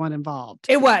for everyone involved.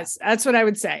 It was. That's what I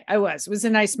would say. It was a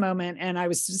nice moment. And I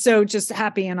was so just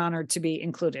happy and honored to be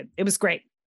included. It was great.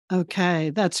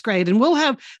 Okay, that's great. And we'll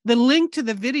have the link to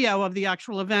the video of the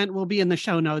actual event will be in the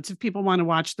show notes if people want to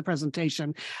watch the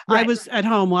presentation. Right. I was at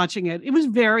home watching it. It was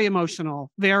very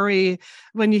emotional,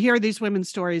 when you hear these women's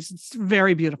stories, it's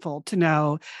very beautiful to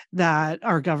know that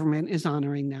our government is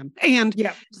honoring them and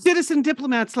citizen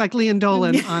diplomats like Lian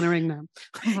Dolan honoring them.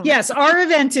 Yes, our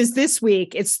event is this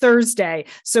week. It's Thursday.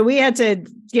 So we had to,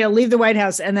 leave the White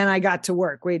House and then I got to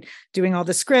work. We're doing all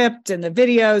the script and the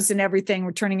videos and everything.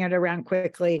 We're turning it around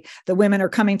quickly. The women are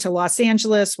coming to Los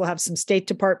Angeles. We'll have some State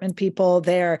Department people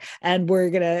there, and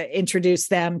we're going to introduce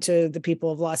them to the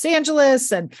people of Los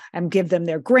Angeles and give them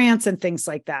their grants and things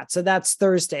like that. So that's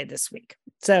Thursday this week.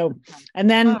 So, and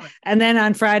then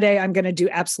on Friday, I'm going to do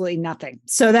absolutely nothing.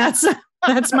 So that's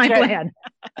my plan.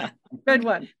 Good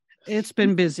one. It's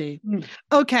been busy.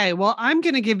 Okay. Well, I'm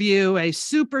going to give you a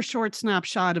super short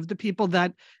snapshot of the people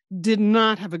that did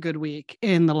not have a good week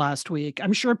in the last week.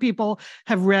 I'm sure people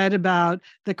have read about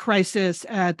the crisis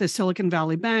at the Silicon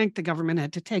Valley Bank. The government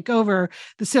had to take over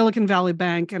the Silicon Valley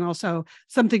Bank and also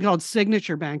something called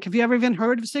Signature Bank. Have you ever even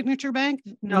heard of Signature Bank?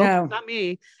 No, not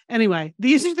me. Anyway,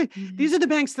 these are the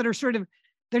banks that are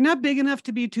they're not big enough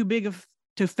to be too big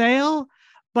to fail,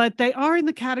 but they are in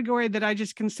the category that I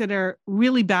just consider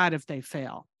really bad if they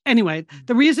fail. Anyway,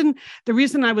 the reason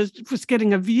I was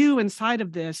getting a view inside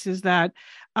of this is that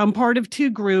I'm part of two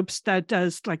groups that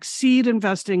does seed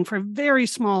investing for very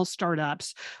small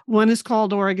startups. One is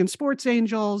called Oregon Sports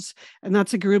Angels, and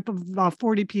that's a group of about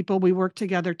 40 people. We work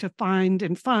together to find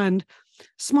and fund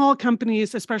small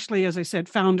companies, especially, as I said,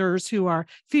 founders who are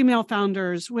female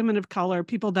founders, women of color,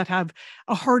 people that have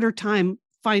a harder time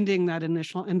finding that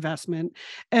initial investment.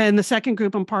 And the second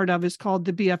group I'm part of is called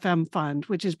the BFM Fund,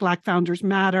 which is Black Founders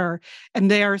Matter. And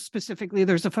there specifically,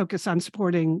 there's a focus on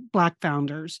supporting Black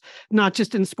founders, not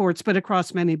just in sports, but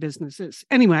across many businesses.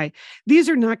 Anyway, these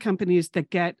are not companies that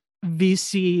get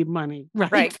VC money,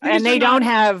 right? And they don't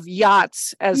have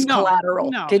yachts as collateral.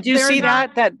 No, did you see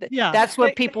that? That's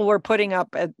what people were putting up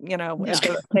at, at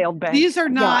the failed bank. These are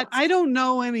not, yachts. I don't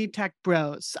know any tech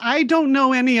bros. I don't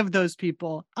know any of those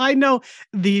people. I know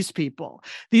these people.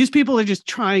 These people are just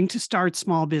trying to start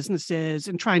small businesses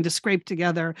and trying to scrape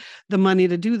together the money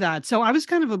to do that. So I was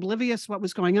kind of oblivious what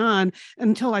was going on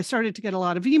until I started to get a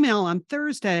lot of email on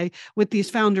Thursday with these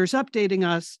founders updating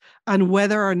us on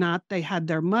whether or not they had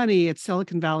their money at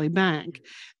Silicon Valley Bank.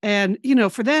 And,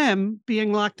 for them,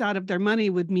 being locked out of their money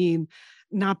would mean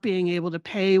not being able to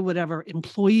pay whatever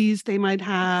employees they might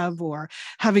have, or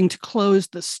having to close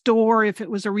the store if it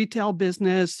was a retail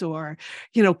business, or,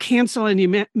 cancel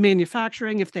any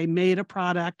manufacturing if they made a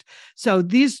product. So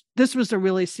this was a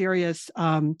really serious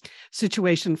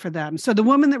situation for them. So the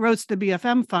woman that wrote the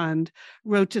BFM fund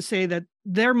wrote to say that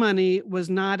their money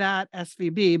was not at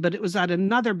SVB, but it was at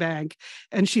another bank.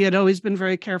 And she had always been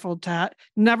very careful to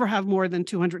never have more than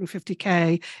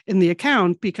 $250K in the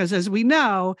account, because as we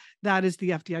know, that is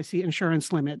the FDIC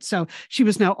insurance limit. So she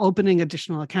was now opening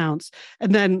additional accounts.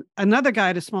 And then another guy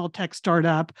at a small tech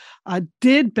startup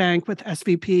did bank with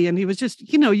SVP. And he was just,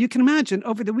 you can imagine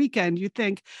over the weekend, you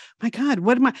think, my God,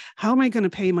 how am I going to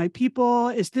pay my people?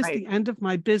 Is this the end of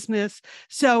my business?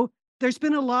 So there's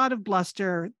been a lot of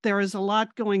bluster. There is a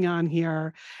lot going on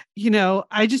here.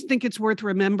 I just think it's worth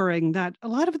remembering that a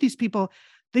lot of these people,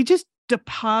 they just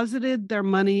deposited their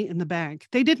money in the bank.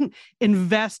 They didn't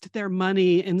invest their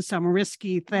money in some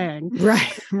risky thing.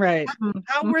 Right.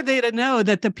 How were they to know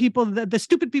that the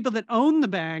stupid people that own the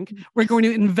bank were going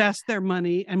to invest their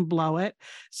money and blow it?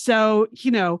 So,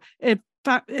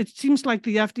 it seems like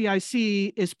the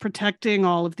FDIC is protecting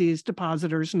all of these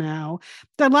depositors now.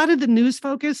 A lot of the news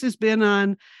focus has been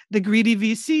on the greedy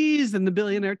VCs and the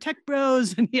billionaire tech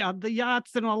bros and the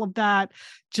yachts and all of that.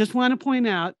 Just want to point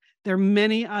out there are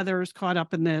many others caught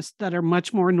up in this that are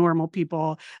much more normal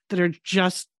people that are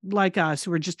just like us,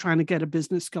 who are just trying to get a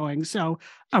business going. So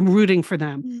I'm rooting for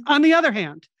them. On the other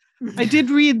hand, I did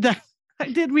read that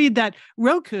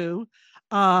Roku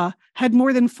had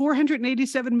more than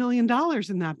 $487 million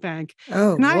in that bank.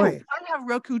 Oh, and boy. I have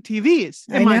Roku TVs.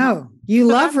 I know. You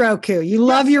love Roku. You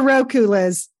love your Roku,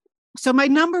 Liz. So my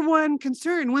number one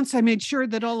concern, once I made sure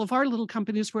that all of our little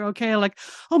companies were okay, like,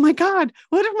 oh my God,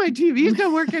 what if my TVs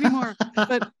don't work anymore?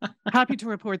 But happy to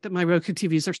report that my Roku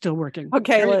TVs are still working.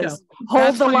 Okay, Liz,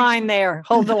 hold the line there.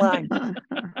 Hold the line.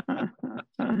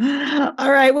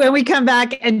 All right. When we come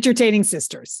back, entertaining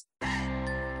sisters.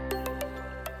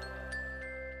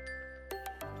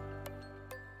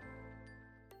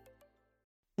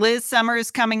 Liz, summer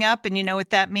is coming up, and you know what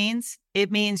that means?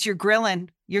 It means you're grilling.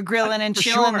 You're grilling and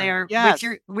chilling there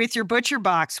with your butcher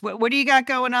box. What do you got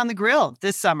going on the grill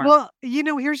this summer? Well,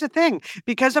 here's the thing.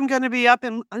 Because I'm going to be up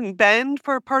in Bend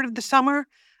for part of the summer,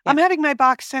 I'm having my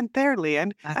box sent there,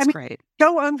 Lian. That's great.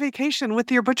 Go on vacation with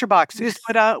your butcher box is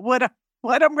what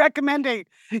I'm recommending.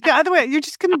 Yeah, other way, you're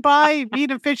just going to buy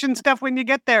meat and fish and stuff when you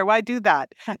get there. Why do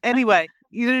that? Anyway,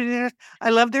 I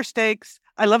love their steaks.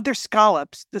 I love their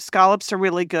scallops. The scallops are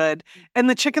really good. And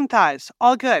the chicken thighs,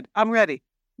 all good. I'm ready.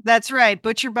 That's right.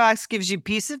 Butcher Box gives you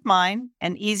peace of mind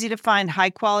and easy to find high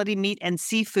quality meat and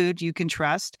seafood you can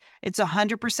trust. It's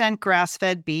 100%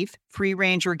 grass-fed beef,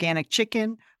 free-range organic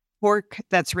chicken, pork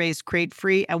that's raised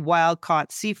crate-free, and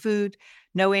wild-caught seafood.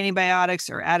 No antibiotics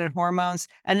or added hormones.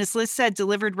 And as Liz said,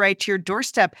 delivered right to your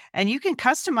doorstep. And you can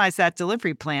customize that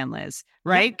delivery plan, Liz,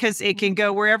 right? Because it can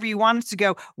go wherever you want it to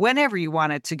go, whenever you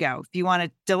want it to go. If you want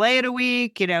to delay it a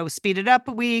week, speed it up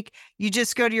a week, you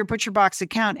just go to your ButcherBox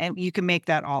account and you can make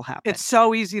that all happen. It's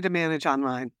so easy to manage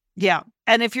online. Yeah.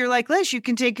 And if you're like Liz, you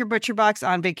can take your ButcherBox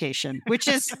on vacation, which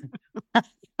is...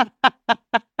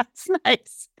 That's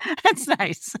nice. That's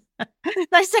nice.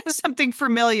 Nice to have something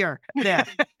familiar there.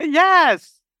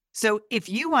 Yes. So if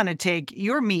you want to take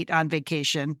your meat on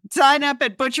vacation, sign up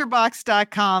at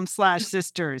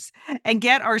butcherbox.com/sisters and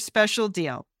get our special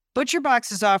deal.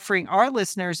 ButcherBox is offering our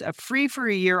listeners a free for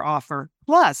a year offer,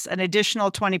 plus an additional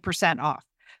 20% off.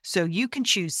 So you can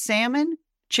choose salmon,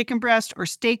 chicken breast, or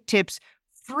steak tips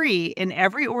free in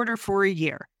every order for a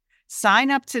year.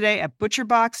 Sign up today at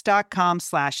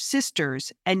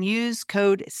butcherbox.com/sisters and use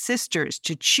code SISTERS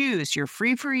to choose your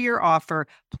free for a year offer,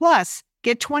 plus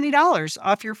get $20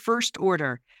 off your first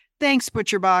order. Thanks,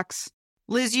 ButcherBox.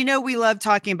 Liz, we love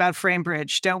talking about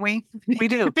FrameBridge, don't we? We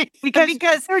do.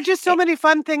 Because there are just so many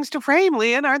fun things to frame,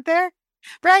 Lian, aren't there?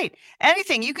 Right.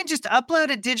 Anything. You can just upload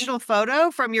a digital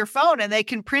photo from your phone and they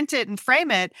can print it and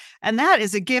frame it. And that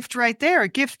is a gift right there, a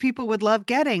gift people would love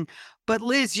getting. But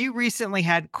Liz, you recently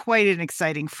had quite an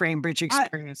exciting FrameBridge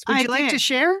experience. Would you like to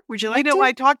share? Would you like to?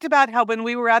 I talked about how when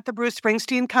we were at the Bruce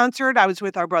Springsteen concert, I was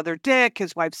with our brother Dick,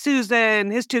 his wife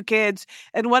Susan, his two kids,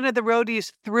 and one of the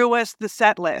roadies threw us the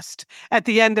set list at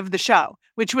the end of the show,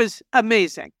 which was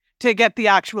amazing to get the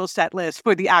actual set list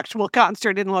for the actual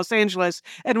concert in Los Angeles.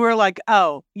 And we're like,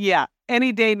 oh, yeah,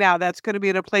 any day now, that's going to be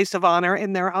in a place of honor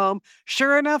in their home.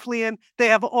 Sure enough, Lian, they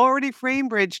have already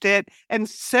FrameBridged it and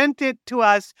sent it to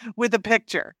us with a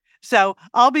picture. So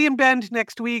I'll be in Bend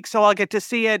next week, so I'll get to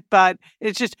see it. But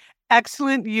it's just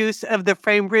excellent use of the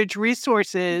FrameBridge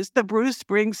resources, the Bruce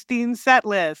Springsteen set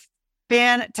list.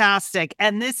 Fantastic.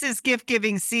 And this is gift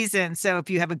giving season. So if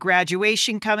you have a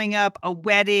graduation coming up, a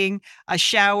wedding, a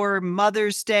shower,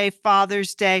 Mother's Day,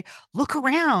 Father's Day, look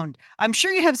around. I'm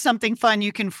sure you have something fun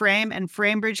you can frame, and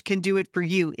FrameBridge can do it for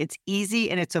you. It's easy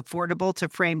and it's affordable to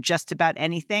frame just about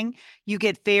anything. You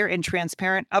get fair and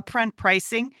transparent upfront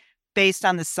pricing based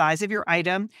on the size of your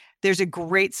item. There's a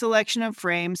great selection of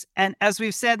frames. And as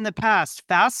we've said in the past,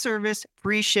 fast service,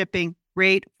 free shipping,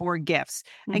 great for gifts.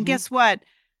 And guess what?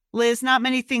 Liz, not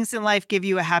many things in life give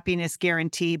you a happiness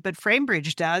guarantee, but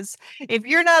FrameBridge does. If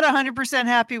you're not 100%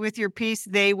 happy with your piece,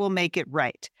 they will make it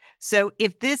right. So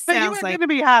if this But sounds you're like going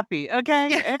to be happy,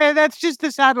 okay? And that's just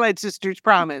the Satellite Sisters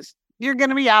promise. You're going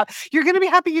to be out. You're going to be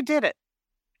happy you did it.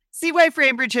 see why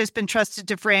FrameBridge has been trusted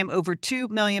to frame over 2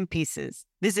 million pieces.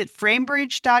 Visit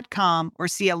framebridge.com or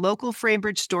see a local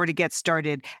FrameBridge store to get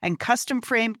started and custom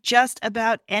frame just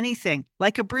about anything,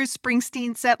 like a Bruce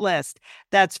Springsteen set list.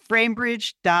 That's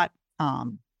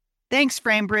framebridge.com. Thanks,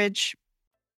 FrameBridge.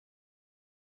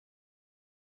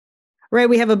 Right.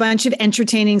 We have a bunch of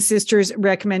entertaining sisters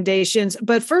recommendations.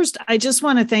 But first, I just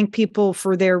want to thank people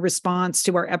for their response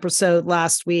to our episode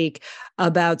last week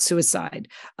about suicide.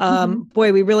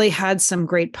 Boy, we really had some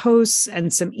great posts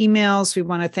and some emails. We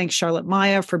want to thank Charlotte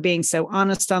Maya for being so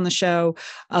honest on the show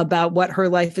about what her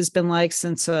life has been like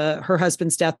since her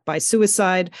husband's death by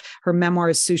suicide. Her memoir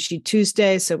is Sushi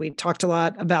Tuesday. So we talked a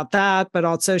lot about that, but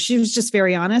also she was just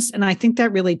very honest. And I think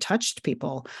that really touched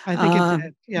people. I think it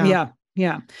did. Yeah.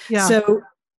 Yeah. So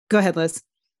go ahead, Liz.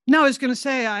 No, I was going to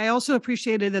say, I also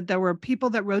appreciated that there were people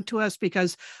that wrote to us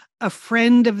because a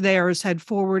friend of theirs had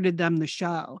forwarded them the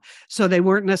show. So they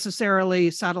weren't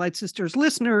necessarily Satellite Sisters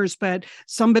listeners, but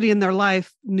somebody in their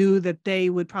life knew that they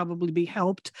would probably be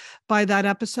helped by that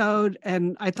episode.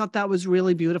 And I thought that was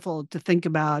really beautiful to think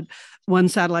about, one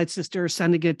Satellite Sister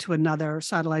sending it to another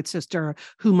Satellite Sister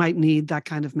who might need that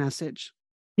kind of message.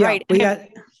 Yeah, right.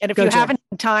 And if you haven't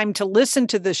had time to listen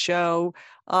to the show,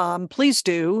 please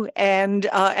do and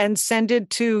send it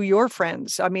to your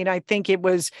friends. I mean, I think it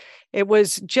was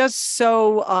just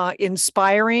so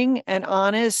inspiring and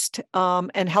honest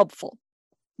and helpful.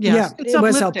 Yes, yeah, it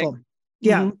was helpful.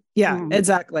 Yeah,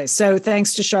 exactly. So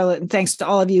thanks to Charlotte and thanks to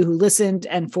all of you who listened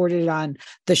and forwarded it on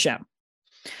the show.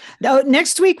 Now,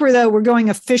 next week, we're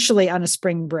going officially on a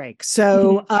spring break.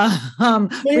 So we're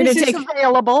going to take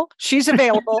available. She's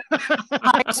available.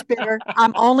 Hi, Spinner.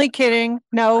 I'm only kidding.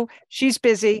 No, she's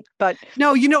busy, but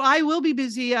no, I will be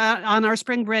busy on our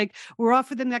spring break. We're off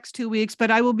for the next 2 weeks,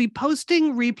 but I will be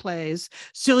posting replays.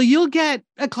 So you'll get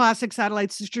a classic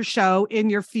Satellite Sister show in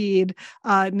your feed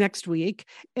next week.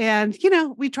 And,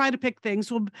 we try to pick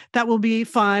things that will be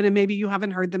fun. And maybe you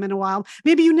haven't heard them in a while.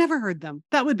 Maybe you never heard them.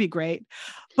 That would be great.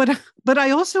 But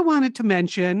I also wanted to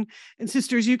mention, and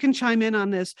sisters, you can chime in on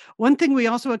this. One thing we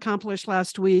also accomplished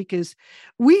last week is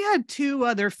we had 2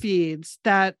 other feeds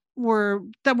that were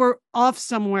off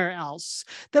somewhere else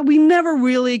that we never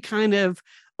really kind of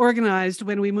organized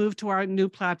when we moved to our new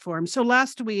platform. So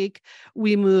last week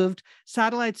we moved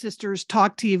Satellite Sisters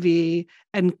Talk TV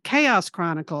and Chaos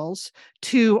Chronicles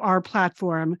to our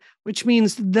platform, which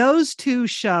means those 2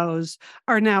 shows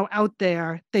are now out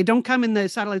there. They don't come in the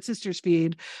Satellite Sisters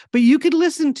feed, but you could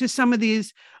listen to some of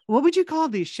these. What would you call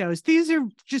these shows? These are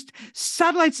just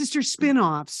Satellite Sisters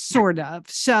spin-offs, sort of.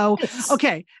 So,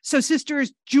 okay. So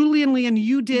sisters, Julie and Lian,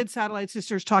 you did Satellite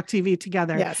Sisters Talk TV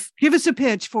together. Yes. Give us a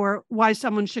pitch for why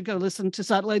someone should go listen to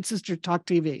Satellite Sisters Talk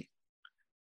TV.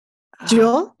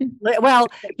 Jewel? Well,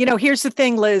 here's the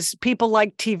thing, Liz. People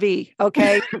like TV,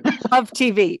 okay? Love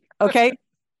TV, okay?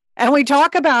 And we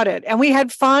talk about it, and we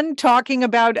had fun talking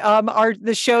about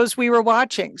the shows we were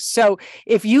watching. So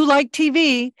if you like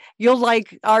TV, you'll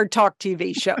like our Talk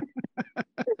TV show.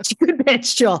 Good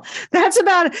pitch, Joel. That's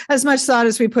about as much thought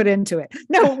as we put into it.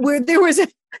 No,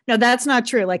 no, that's not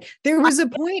true. Like there was a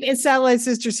point in Satellite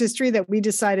Sisters history that we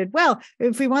decided, well,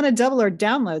 if we want to double our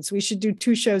downloads, we should do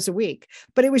 2 shows a week.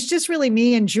 But it was just really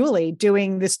me and Julie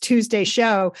doing this Tuesday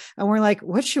show. And we're like,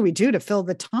 what should we do to fill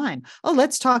the time? Oh,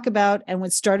 let's talk about, and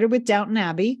it started with Downton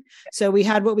Abbey. So we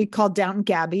had what we called Downton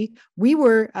Gabby. We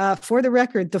were, for the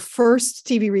record, the first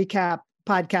TV recap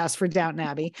podcast for Downton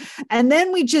Abbey. And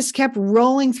then we just kept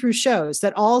rolling through shows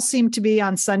that all seemed to be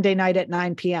on Sunday night at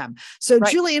 9 p.m. So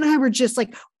Julie and I were just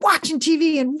like, watching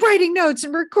TV and writing notes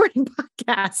and recording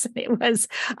podcasts. And it was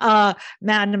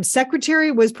Madam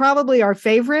Secretary was probably our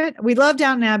favorite. We love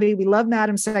Downton Abbey. We love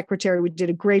Madam Secretary. We did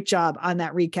a great job on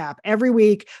that recap. Every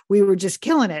week we were just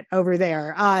killing it over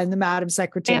there in the Madam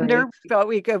Secretary.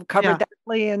 We covered that.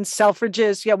 Lian,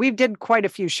 Selfridges. Yeah, we did quite a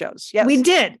few shows. Yes, we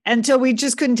did, until we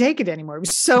just couldn't take it anymore. It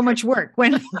was so much work.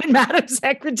 When Madam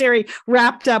Secretary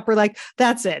wrapped up, we're like,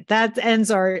 that's it. That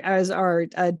ends our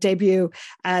debut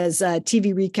as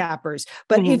TV recappers.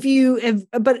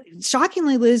 But but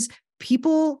shockingly, Liz,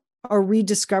 people are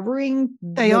rediscovering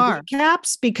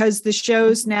recaps because the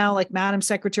shows now, like Madam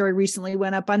Secretary recently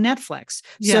went up on Netflix,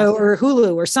 or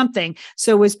Hulu or something.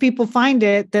 So as people find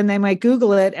it, then they might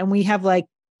Google it, and we have like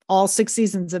all 6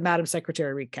 seasons of Madam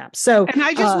Secretary recap. So, and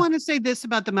I just want to say this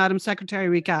about the Madam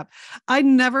Secretary recap. I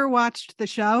never watched the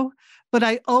show, but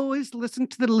I always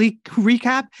listened to the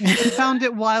recap and found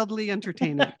it wildly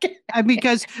entertaining.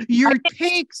 Because your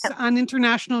takes on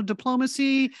international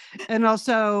diplomacy and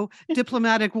also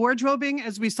diplomatic wardrobing,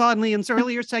 as we saw in Lian's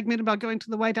earlier segment about going to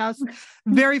the White House,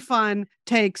 very fun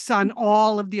takes on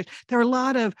all of the. There are a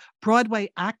lot of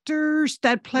Broadway actors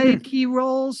that play key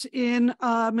roles in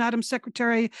Madam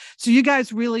Secretary. So you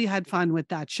guys really had fun with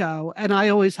that show. And I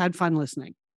always had fun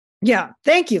listening. Yeah.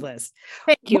 Thank you, Liz.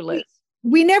 Thank you, Liz.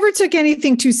 We never took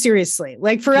anything too seriously.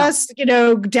 Like for us,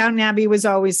 Downton Abbey was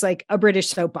always like a British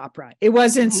soap opera. It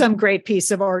wasn't some great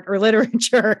piece of art or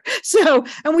literature. So,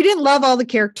 and we didn't love all the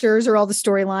characters or all the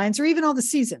storylines or even all the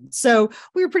seasons. So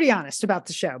we were pretty honest about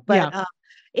the show, but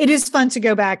it is fun to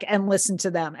go back and listen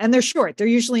to them. And they're short. They're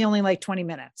usually only like 20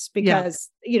 minutes because,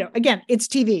 again, it's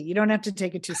TV. You don't have to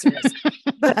take it too seriously.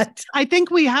 But I think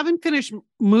we haven't finished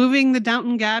moving the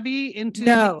Downton Abbey into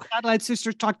the Satellite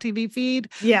Sisters Talk TV feed.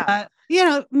 Yeah.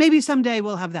 Maybe someday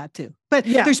we'll have that too. But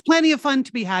there's plenty of fun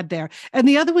to be had there. And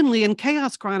the other one, Lian,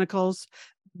 Chaos Chronicles,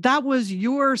 that was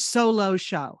your solo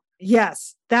show.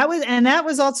 Yes, that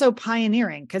was also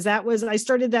pioneering because I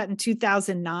started that in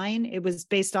 2009. It was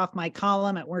based off my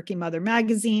column at Working Mother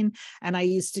magazine. And I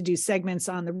used to do segments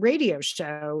on the radio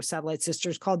show, Satellite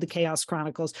Sisters, called the Chaos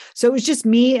Chronicles. So it was just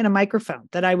me and a microphone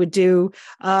that I would do.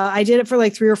 I did it for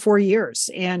like 3 or 4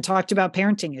 years and talked about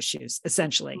parenting issues,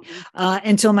 essentially,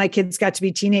 until my kids got to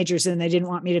be teenagers and they didn't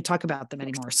want me to talk about them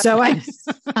anymore. So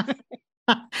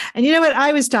and you know what?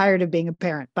 I was tired of being a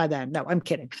parent by then. No, I'm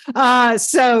kidding. But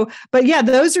yeah,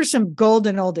 those are some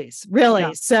golden oldies, really.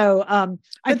 Yeah. So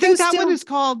I think that one is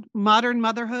called Modern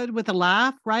Motherhood with a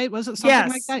Laugh, right? Was it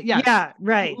something like that? Yes. Yeah,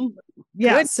 right. Mm-hmm.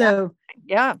 Yeah. Good. So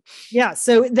yeah.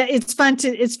 So it's fun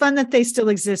that they still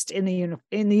exist in the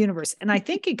universe. And I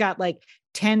think it got like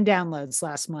 10 downloads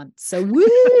last month. So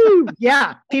woo!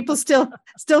 Yeah, people still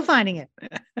finding it.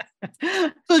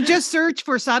 So just search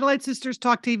for Satellite Sisters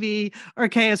Talk TV or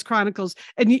Chaos Chronicles,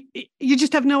 and you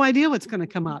just have no idea what's going to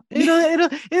come up.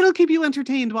 It'll keep you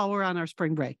entertained while we're on our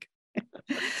spring break.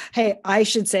 Hey, I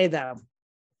should say though,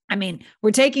 I mean,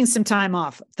 we're taking some time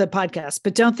off the podcast,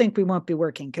 but don't think we won't be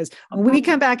working because when we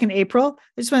come back in April,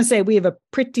 I just want to say we have a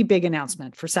pretty big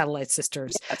announcement for Satellite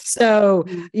Sisters. Yes. So,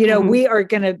 we are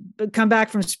going to come back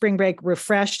from spring break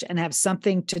refreshed and have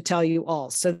something to tell you all.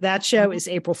 So that show is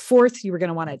April 4th. You are going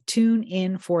to want to tune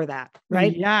in for that,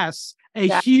 right? Yes.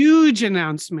 A huge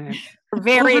announcement.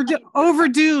 Very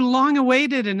overdue,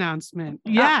 long-awaited announcement.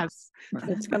 Yes.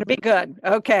 It's going to be good.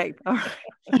 Okay. All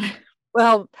right.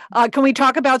 Well, can we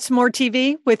talk about some more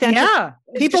TV with Yeah,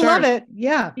 people love it.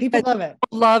 Yeah, people love it.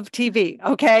 Love TV.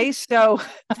 Okay, so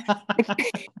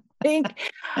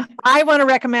I want to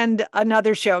recommend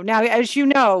another show. Now, as you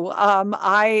know,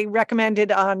 I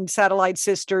recommended on Satellite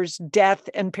Sisters Death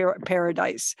and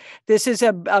Paradise. This is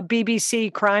a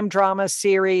BBC crime drama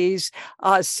series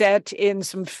set in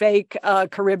some fake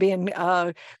Caribbean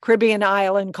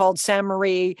island called San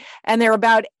Marie. And there are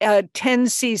about 10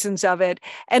 seasons of it.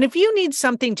 And if you need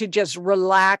something to just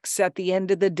relax at the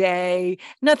end of the day,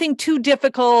 nothing too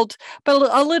difficult, but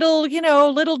a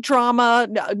little drama,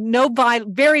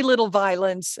 very little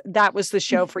violence, that was the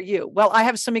show for you. Well, I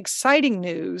have some exciting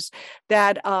news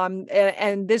that,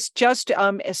 and this just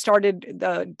debuted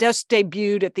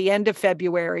at the end of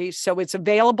February. So it's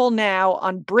available now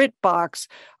on BritBox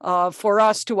for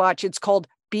us to watch. It's called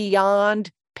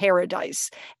Beyond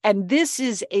Paradise. And this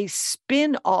is a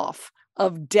spin-off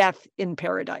of Death in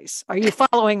Paradise. Are you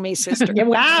following me, sister?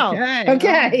 Wow.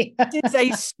 Okay. It's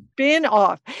a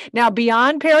spin-off. Now,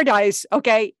 Beyond Paradise,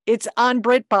 okay, it's on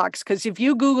BritBox, because if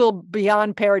you Google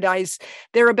Beyond Paradise,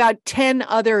 there are about 10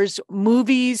 others,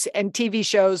 movies and TV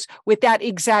shows with that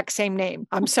exact same name.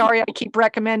 I'm sorry, I keep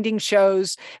recommending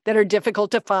shows that are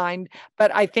difficult to find,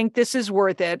 but I think this is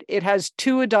worth it. It has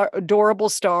two adorable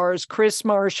stars, Chris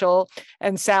Marshall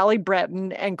and Sally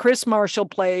Breton, and Chris Marshall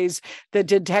plays the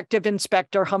detective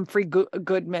inspector Humphrey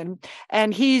Goodman,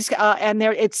 and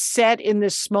it's set in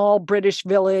this small British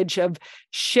village of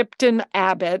Shipton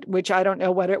Abbott, which I don't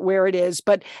know where it is,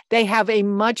 but they have a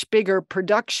much bigger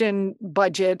production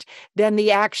budget than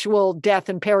the actual Death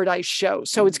in Paradise show.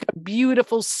 So it's got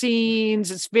beautiful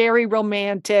scenes, it's very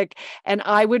romantic, and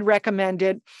I would recommend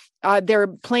it. They're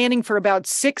planning for about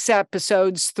 6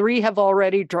 episodes. 3 have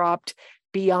already dropped.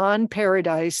 Beyond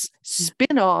Paradise,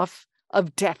 spin-off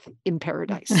of Death in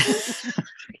Paradise.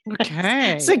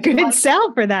 Okay. It's a good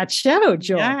sell for that show,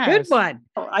 Joel. Yes. Good one.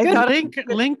 I got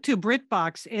link to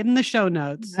BritBox in the show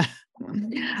notes.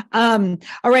 All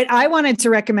right. I wanted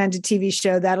to recommend a TV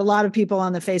show that a lot of people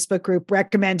on the Facebook group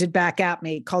recommended back at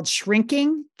me called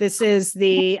Shrinking. This is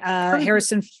the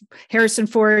Harrison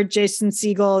Ford, Jason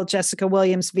Segel, Jessica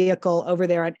Williams vehicle over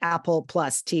there on Apple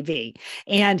Plus TV.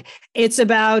 And it's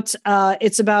about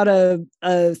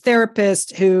a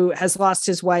therapist who has lost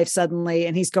his wife suddenly,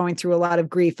 and he's going through a lot of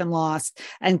grief and loss,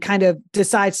 and kind of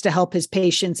decides to help his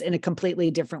patients in a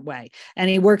completely different way. And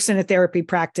he works in a therapy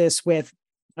practice with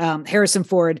Harrison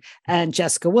Ford and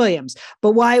Jessica Williams.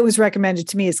 But why it was recommended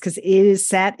to me is because it is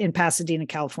set in Pasadena,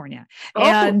 California. Oh.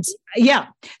 And yeah,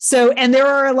 so, and there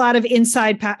are a lot of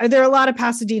there are a lot of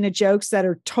Pasadena jokes that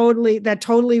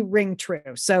totally ring true.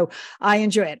 So I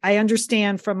enjoy it. I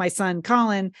understand from my son,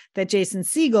 Colin, that Jason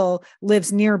Segel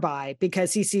lives nearby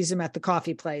because he sees him at the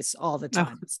coffee place all the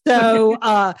time.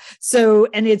 So,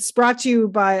 and it's brought to you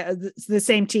by the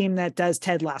same team that does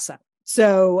Ted Lasso.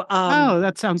 So,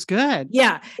 that sounds good.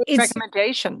 Yeah. It's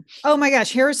recommendation. Oh my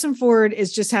gosh. Harrison Ford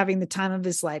is just having the time of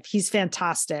his life. He's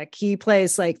fantastic. He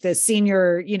plays like the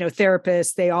senior,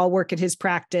 therapist. They all work at his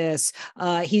practice.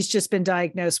 He's just been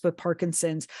diagnosed with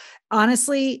Parkinson's.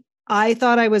 Honestly, I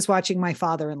thought I was watching my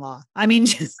father-in-law. I mean,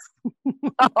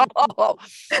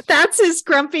 that's his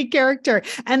grumpy character.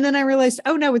 And then I realized,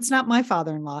 oh no, it's not my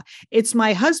father-in-law. It's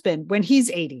my husband when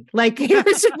he's 80. Like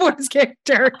Harrison Ford's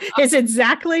character is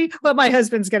exactly what my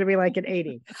husband's going to be like at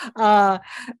 80.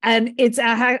 And it's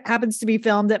happens to be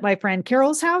filmed at my friend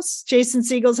Carol's house. Jason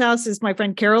Segel's house is my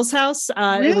friend Carol's house.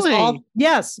 Really?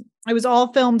 It was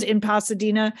all filmed in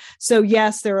Pasadena. So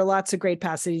yes, there are lots of great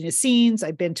Pasadena scenes.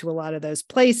 I've been to a lot of those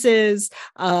places.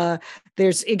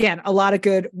 There's, again, a lot of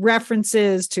good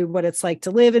references to what it's like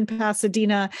to live in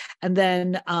Pasadena. And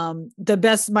then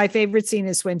my favorite scene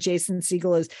is when Jason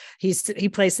Segel he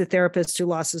plays the therapist who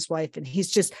lost his wife, and he's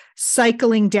just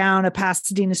cycling down a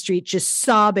Pasadena street, just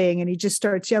sobbing. And he just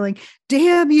starts yelling,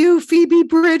 "Damn you, Phoebe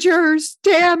Bridgers,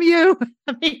 damn you."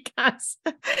 Because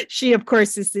she, of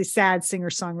course, is the sad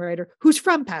singer-songwriter who's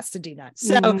from Pasadena.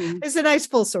 So there's a nice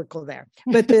full circle there.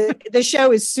 But the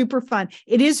show is super fun.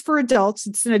 It is for adults.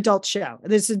 It's an adult show.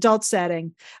 There's adult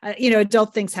setting.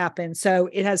 Adult things happen. So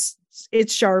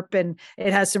it's sharp, and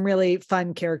it has some really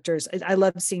fun characters. I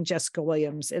love seeing Jessica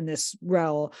Williams in this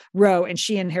row, and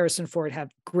she and Harrison Ford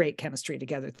have great chemistry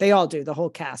together. They all do, the whole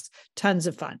cast. Tons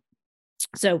of fun.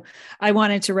 So I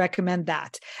wanted to recommend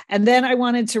that. And then I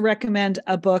wanted to recommend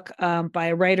a book by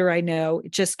a writer I know.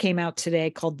 It just came out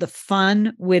today called The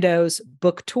Fun Widows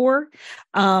Book Tour.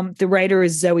 The writer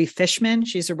is Zoe Fishman.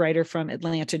 She's a writer from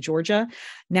Atlanta, Georgia.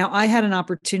 Now, I had an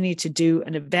opportunity to do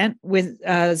an event with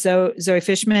Zoe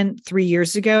Fishman 3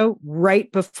 years ago,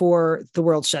 right before the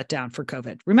world shut down for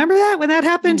COVID. Remember that when that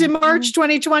happened in March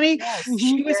 2020? Yes.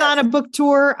 She was on a book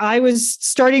tour. I was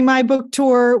starting my book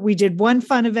tour. We did one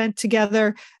fun event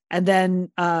together, and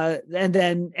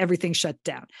then everything shut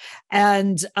down.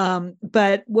 And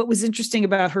but what was interesting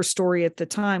about her story at the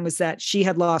time was that she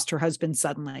had lost her husband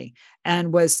suddenly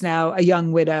and was now a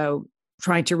young widow,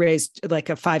 trying to raise like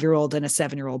a 5-year-old and a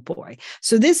 7-year-old boy.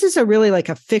 So this is a really like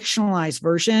a fictionalized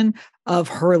version of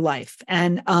her life.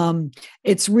 And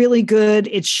it's really good.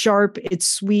 It's sharp. It's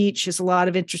sweet. She has a lot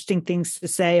of interesting things to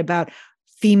say about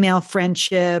female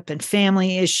friendship and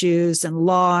family issues and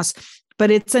loss. But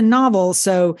it's a novel,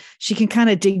 so she can kind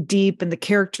of dig deep, and the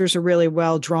characters are really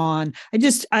well drawn.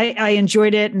 I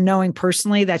enjoyed it, knowing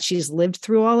personally that she's lived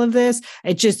through all of this.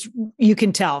 You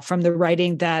can tell from the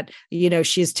writing that,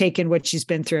 she's taken what she's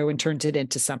been through and turned it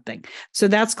into something. So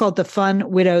that's called The Fun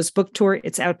Widows Book Tour.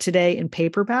 It's out today in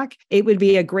paperback. It would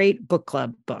be a great book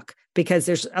club book. because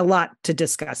there's a lot to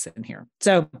discuss in here.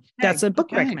 So that's a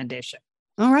book recommendation.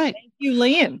 All right. Thank you,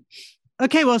 Lian.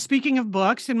 Okay, well, speaking of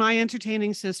books, in my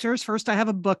Entertaining Sisters, first I have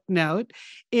a book note.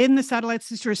 In the Satellite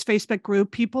Sisters Facebook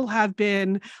group, people have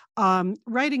been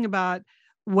writing about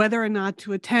whether or not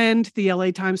to attend the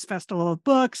LA Times Festival of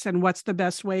Books and what's the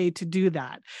best way to do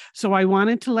that. So I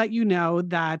wanted to let you know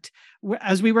that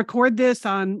as we record this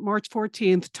on March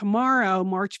 14th, tomorrow,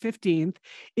 March 15th,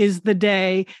 is the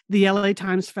day the LA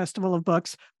Times Festival of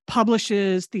Books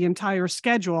publishes the entire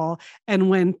schedule and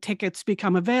when tickets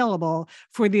become available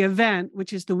for the event,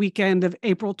 which is the weekend of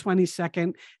April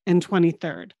 22nd and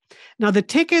 23rd. Now, the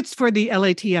tickets for the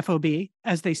LATFOB,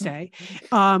 as they say,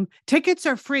 tickets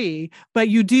are free, but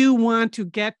you do want to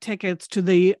get tickets to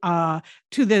the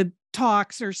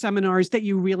talks or seminars that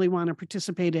you really want to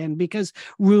participate in because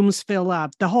rooms fill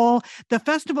up. The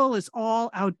festival is all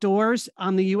outdoors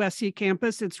on the USC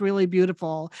campus. It's really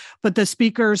beautiful, but the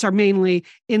speakers are mainly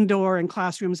indoor in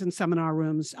classrooms and seminar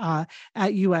rooms at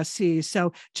USC.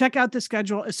 So check out the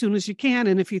schedule as soon as you can.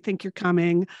 And if you think you're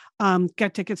coming,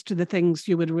 get tickets to the things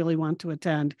you would really want to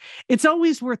attend. It's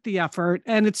always worth the effort,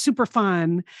 and it's super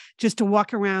fun just to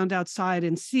walk around outside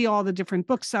and see all the different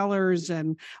booksellers.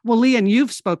 And well, Lian,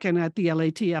 you've spoken at the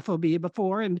LATFOB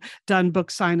before and done book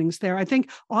signings there. I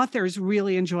think authors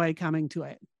really enjoy coming to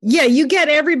it. Yeah, you get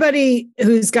everybody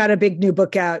who's got a big new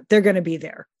book out. They're going to be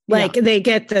there. Like they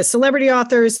get the celebrity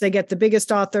authors, they get the biggest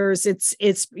authors. It's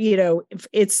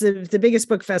the biggest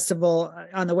book festival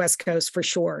on the West Coast for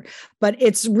sure. But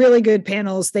it's really good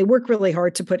panels. They work really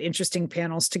hard to put interesting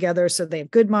panels together. So they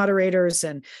have good moderators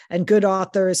and good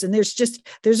authors. And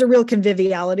there's a real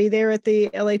conviviality there at the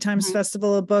LA Times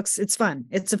Festival of Books. It's fun.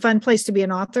 It's a fun place to be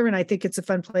an author. And I think it's a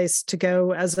fun place to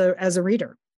go as a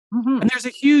reader. And there's a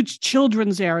huge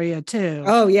children's area too.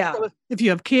 Oh, yeah. So if you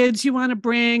have kids you want to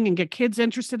bring and get kids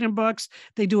interested in books,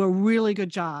 they do a really good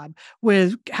job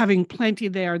with having plenty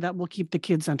there that will keep the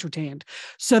kids entertained.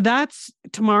 So that's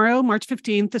tomorrow, March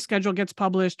 15th. The schedule gets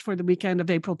published for the weekend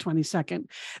of April 22nd.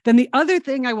 Then the other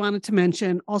thing I wanted to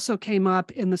mention also came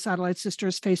up in the Satellite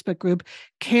Sisters Facebook group.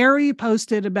 Carrie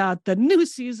posted about the new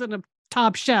season of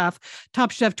Top Chef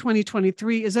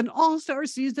 2023 is an all-star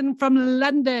season from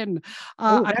London.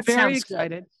 I'm very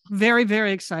excited. Very,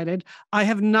 very excited. I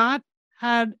have not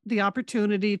had the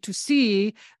opportunity to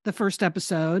see the first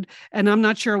episode, and I'm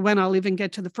not sure when I'll even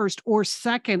get to the first or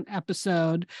second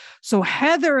episode. So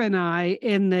Heather and I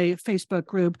in the Facebook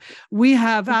group, we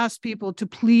have asked people to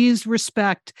please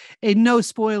respect a no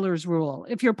spoilers rule.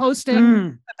 If you're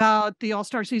posting about the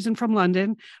All-Star season from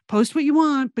London, post what you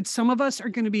want, but some of us are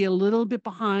going to be a little bit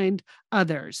behind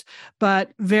others,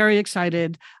 but very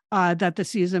excited that the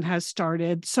season has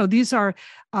started. So these are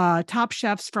top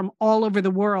chefs from all over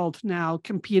the world now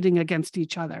competing against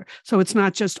each other. So it's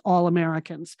not just all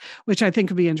Americans, which I think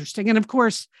would be interesting. And of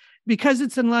course, because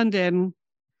it's in London,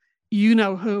 you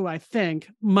know who I think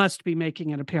must be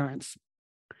making an appearance.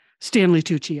 Stanley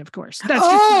Tucci, of course. Okay.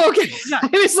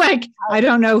 It was like, I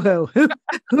don't know who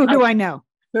do I know?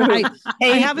 I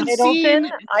haven't seen.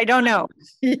 I don't know.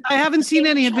 I haven't seen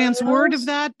any advance word of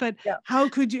that. But how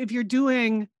could you, if you're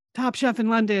doing Top Chef in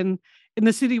London, in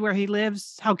the city where he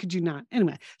lives, how could you not?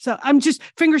 Anyway, so I'm just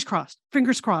fingers crossed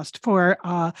for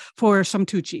some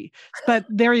Tucci. But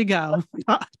there you go,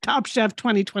 Top Chef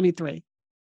 2023.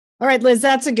 All right, Liz,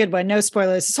 that's a good one. No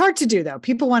spoilers. It's hard to do though.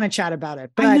 People want to chat about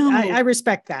it, but I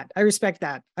respect that.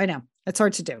 I know it's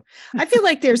hard to do. I feel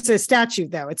like there's a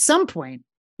statute though at some point.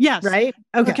 Yes. Right.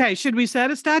 Okay. Should we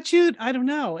set a statute? I don't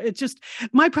know. It's just,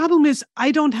 my problem is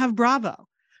I don't have Bravo.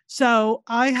 So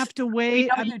I have to wait.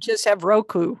 You just have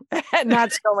Roku and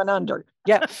that's going under.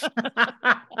 Yeah. So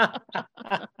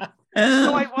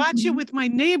I watch it with my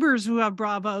neighbors who have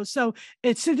Bravo. So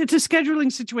it's a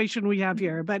scheduling situation we have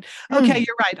here. But okay,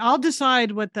 you're right. I'll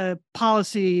decide what the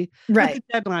policy, what the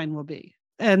deadline will be.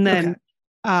 And then,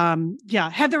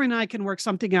 Heather and I can work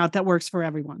something out that works for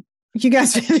everyone. You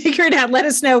guys figure it out. Let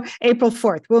us know April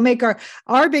 4th. We'll make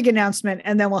our big announcement,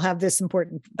 and then we'll have this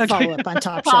important follow-up on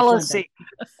Top Chef policy.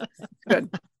 Good.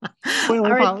 All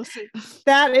right. Policy.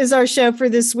 That is our show for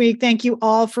this week. Thank you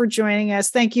all for joining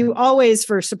us. Thank you always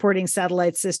for supporting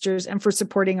Satellite Sisters and for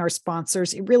supporting our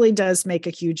sponsors. It really does make a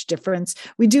huge difference.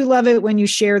 We do love it when you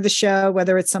share the show,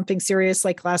 whether it's something serious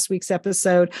like last week's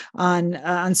episode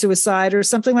on suicide or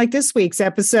something like this week's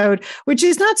episode, which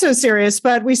is not so serious,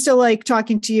 but we still like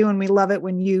talking to you and we love it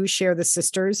when you share the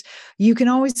sisters. You can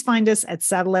always find us at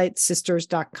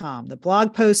satellitesisters.com. The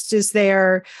blog post is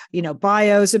there,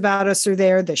 bios about us are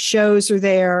there. The shows are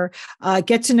there.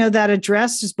 Get to know that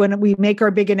address. When we make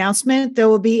our big announcement, there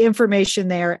will be information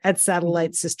there at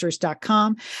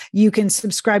satellitesisters.com. You can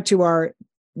subscribe to our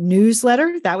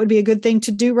newsletter. That would be a good thing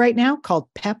to do right now, called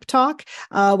Pep Talk.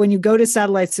 When you go to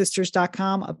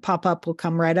satellitesisters.com, a pop-up will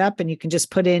come right up and you can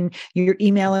just put in your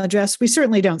email address. We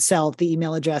certainly don't sell the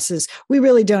email addresses. We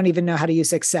really don't even know how to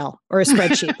use Excel or a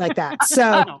spreadsheet like that.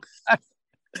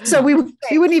 So we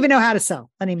wouldn't even know how to sell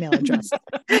an email address.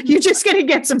 You're just going to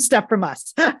get some stuff from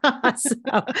us. So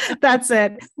that's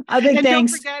it. A big and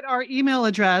thanks. Don't forget our email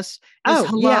address is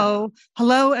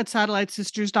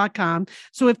hello@satellitesisters.com.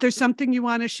 So if there's something you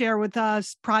want to share with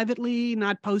us privately,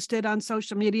 not posted on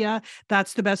social media,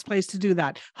 that's the best place to do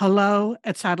that.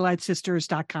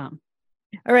 hello@satellitesisters.com.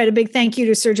 All right. A big thank you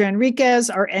to Sergio Enriquez,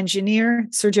 our engineer.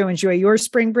 Sergio, enjoy your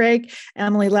spring break.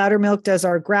 Emily Loudermilk does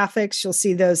our graphics. You'll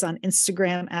see those on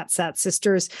Instagram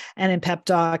 @SatSisters and in Pep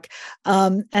Talk.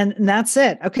 And that's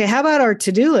it. Okay. How about our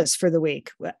to-do list for the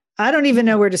week? I don't even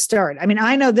know where to start. I mean,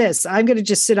 I know this. I'm going to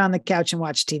just sit on the couch and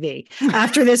watch TV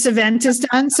after this event is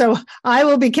done. So I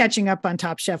will be catching up on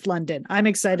Top Chef London. I'm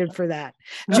excited for that.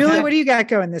 Okay. Julie, what do you got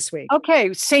going this week?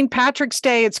 Okay. St. Patrick's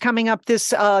Day. It's coming up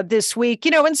this week,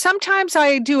 and sometimes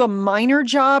I do a minor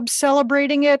job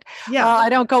celebrating it. Yeah. I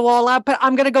don't go all out, but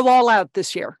I'm going to go all out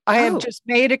this year. I have just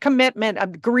made a commitment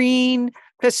of green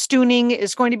festooning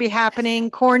is going to be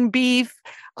happening, corned beef,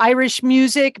 Irish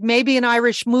music, maybe an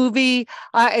Irish movie.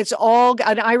 It's all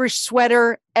an Irish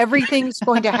sweater. Everything's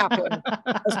going to happen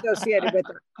associated with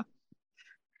it.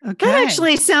 Okay. That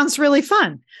actually sounds really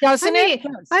fun. Doesn't it?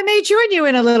 I may join you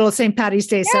in a little St. Patty's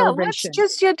Day celebration.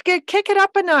 Let's just kick it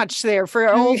up a notch there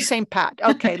for old St. Pat.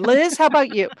 Okay, Liz, how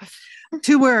about you?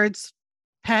 2 words: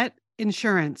 pet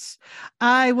insurance.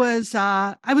 I was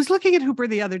looking at Hooper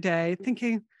the other day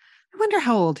thinking, I wonder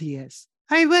how old he is.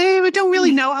 I don't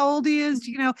really know how old he is.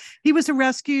 He was a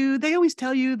rescue. They always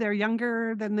tell you they're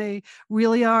younger than they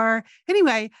really are.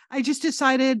 Anyway, I just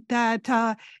decided that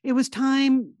it was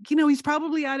time. He's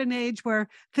probably at an age where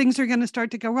things are going to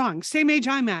start to go wrong. Same age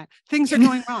I'm at. Things are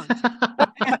going wrong.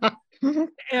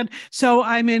 And so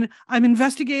I'm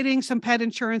investigating some pet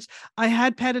insurance. I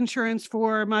had pet insurance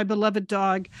for my beloved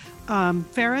dog,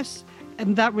 Ferris,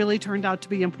 and that really turned out to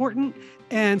be important.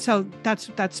 And so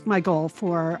that's my goal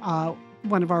for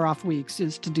one of our off weeks,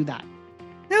 is to do that.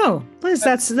 No, Liz,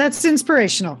 that's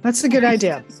inspirational. That's a good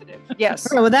idea. Yes.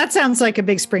 All right, well, that sounds like a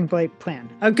big spring break plan.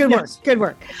 Oh, good work. Good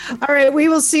work. All right. We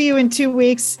will see you in 2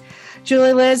 weeks.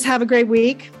 Julie, Liz, have a great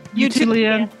week. You too,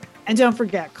 Lian. And don't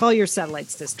forget, call your satellite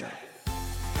sister.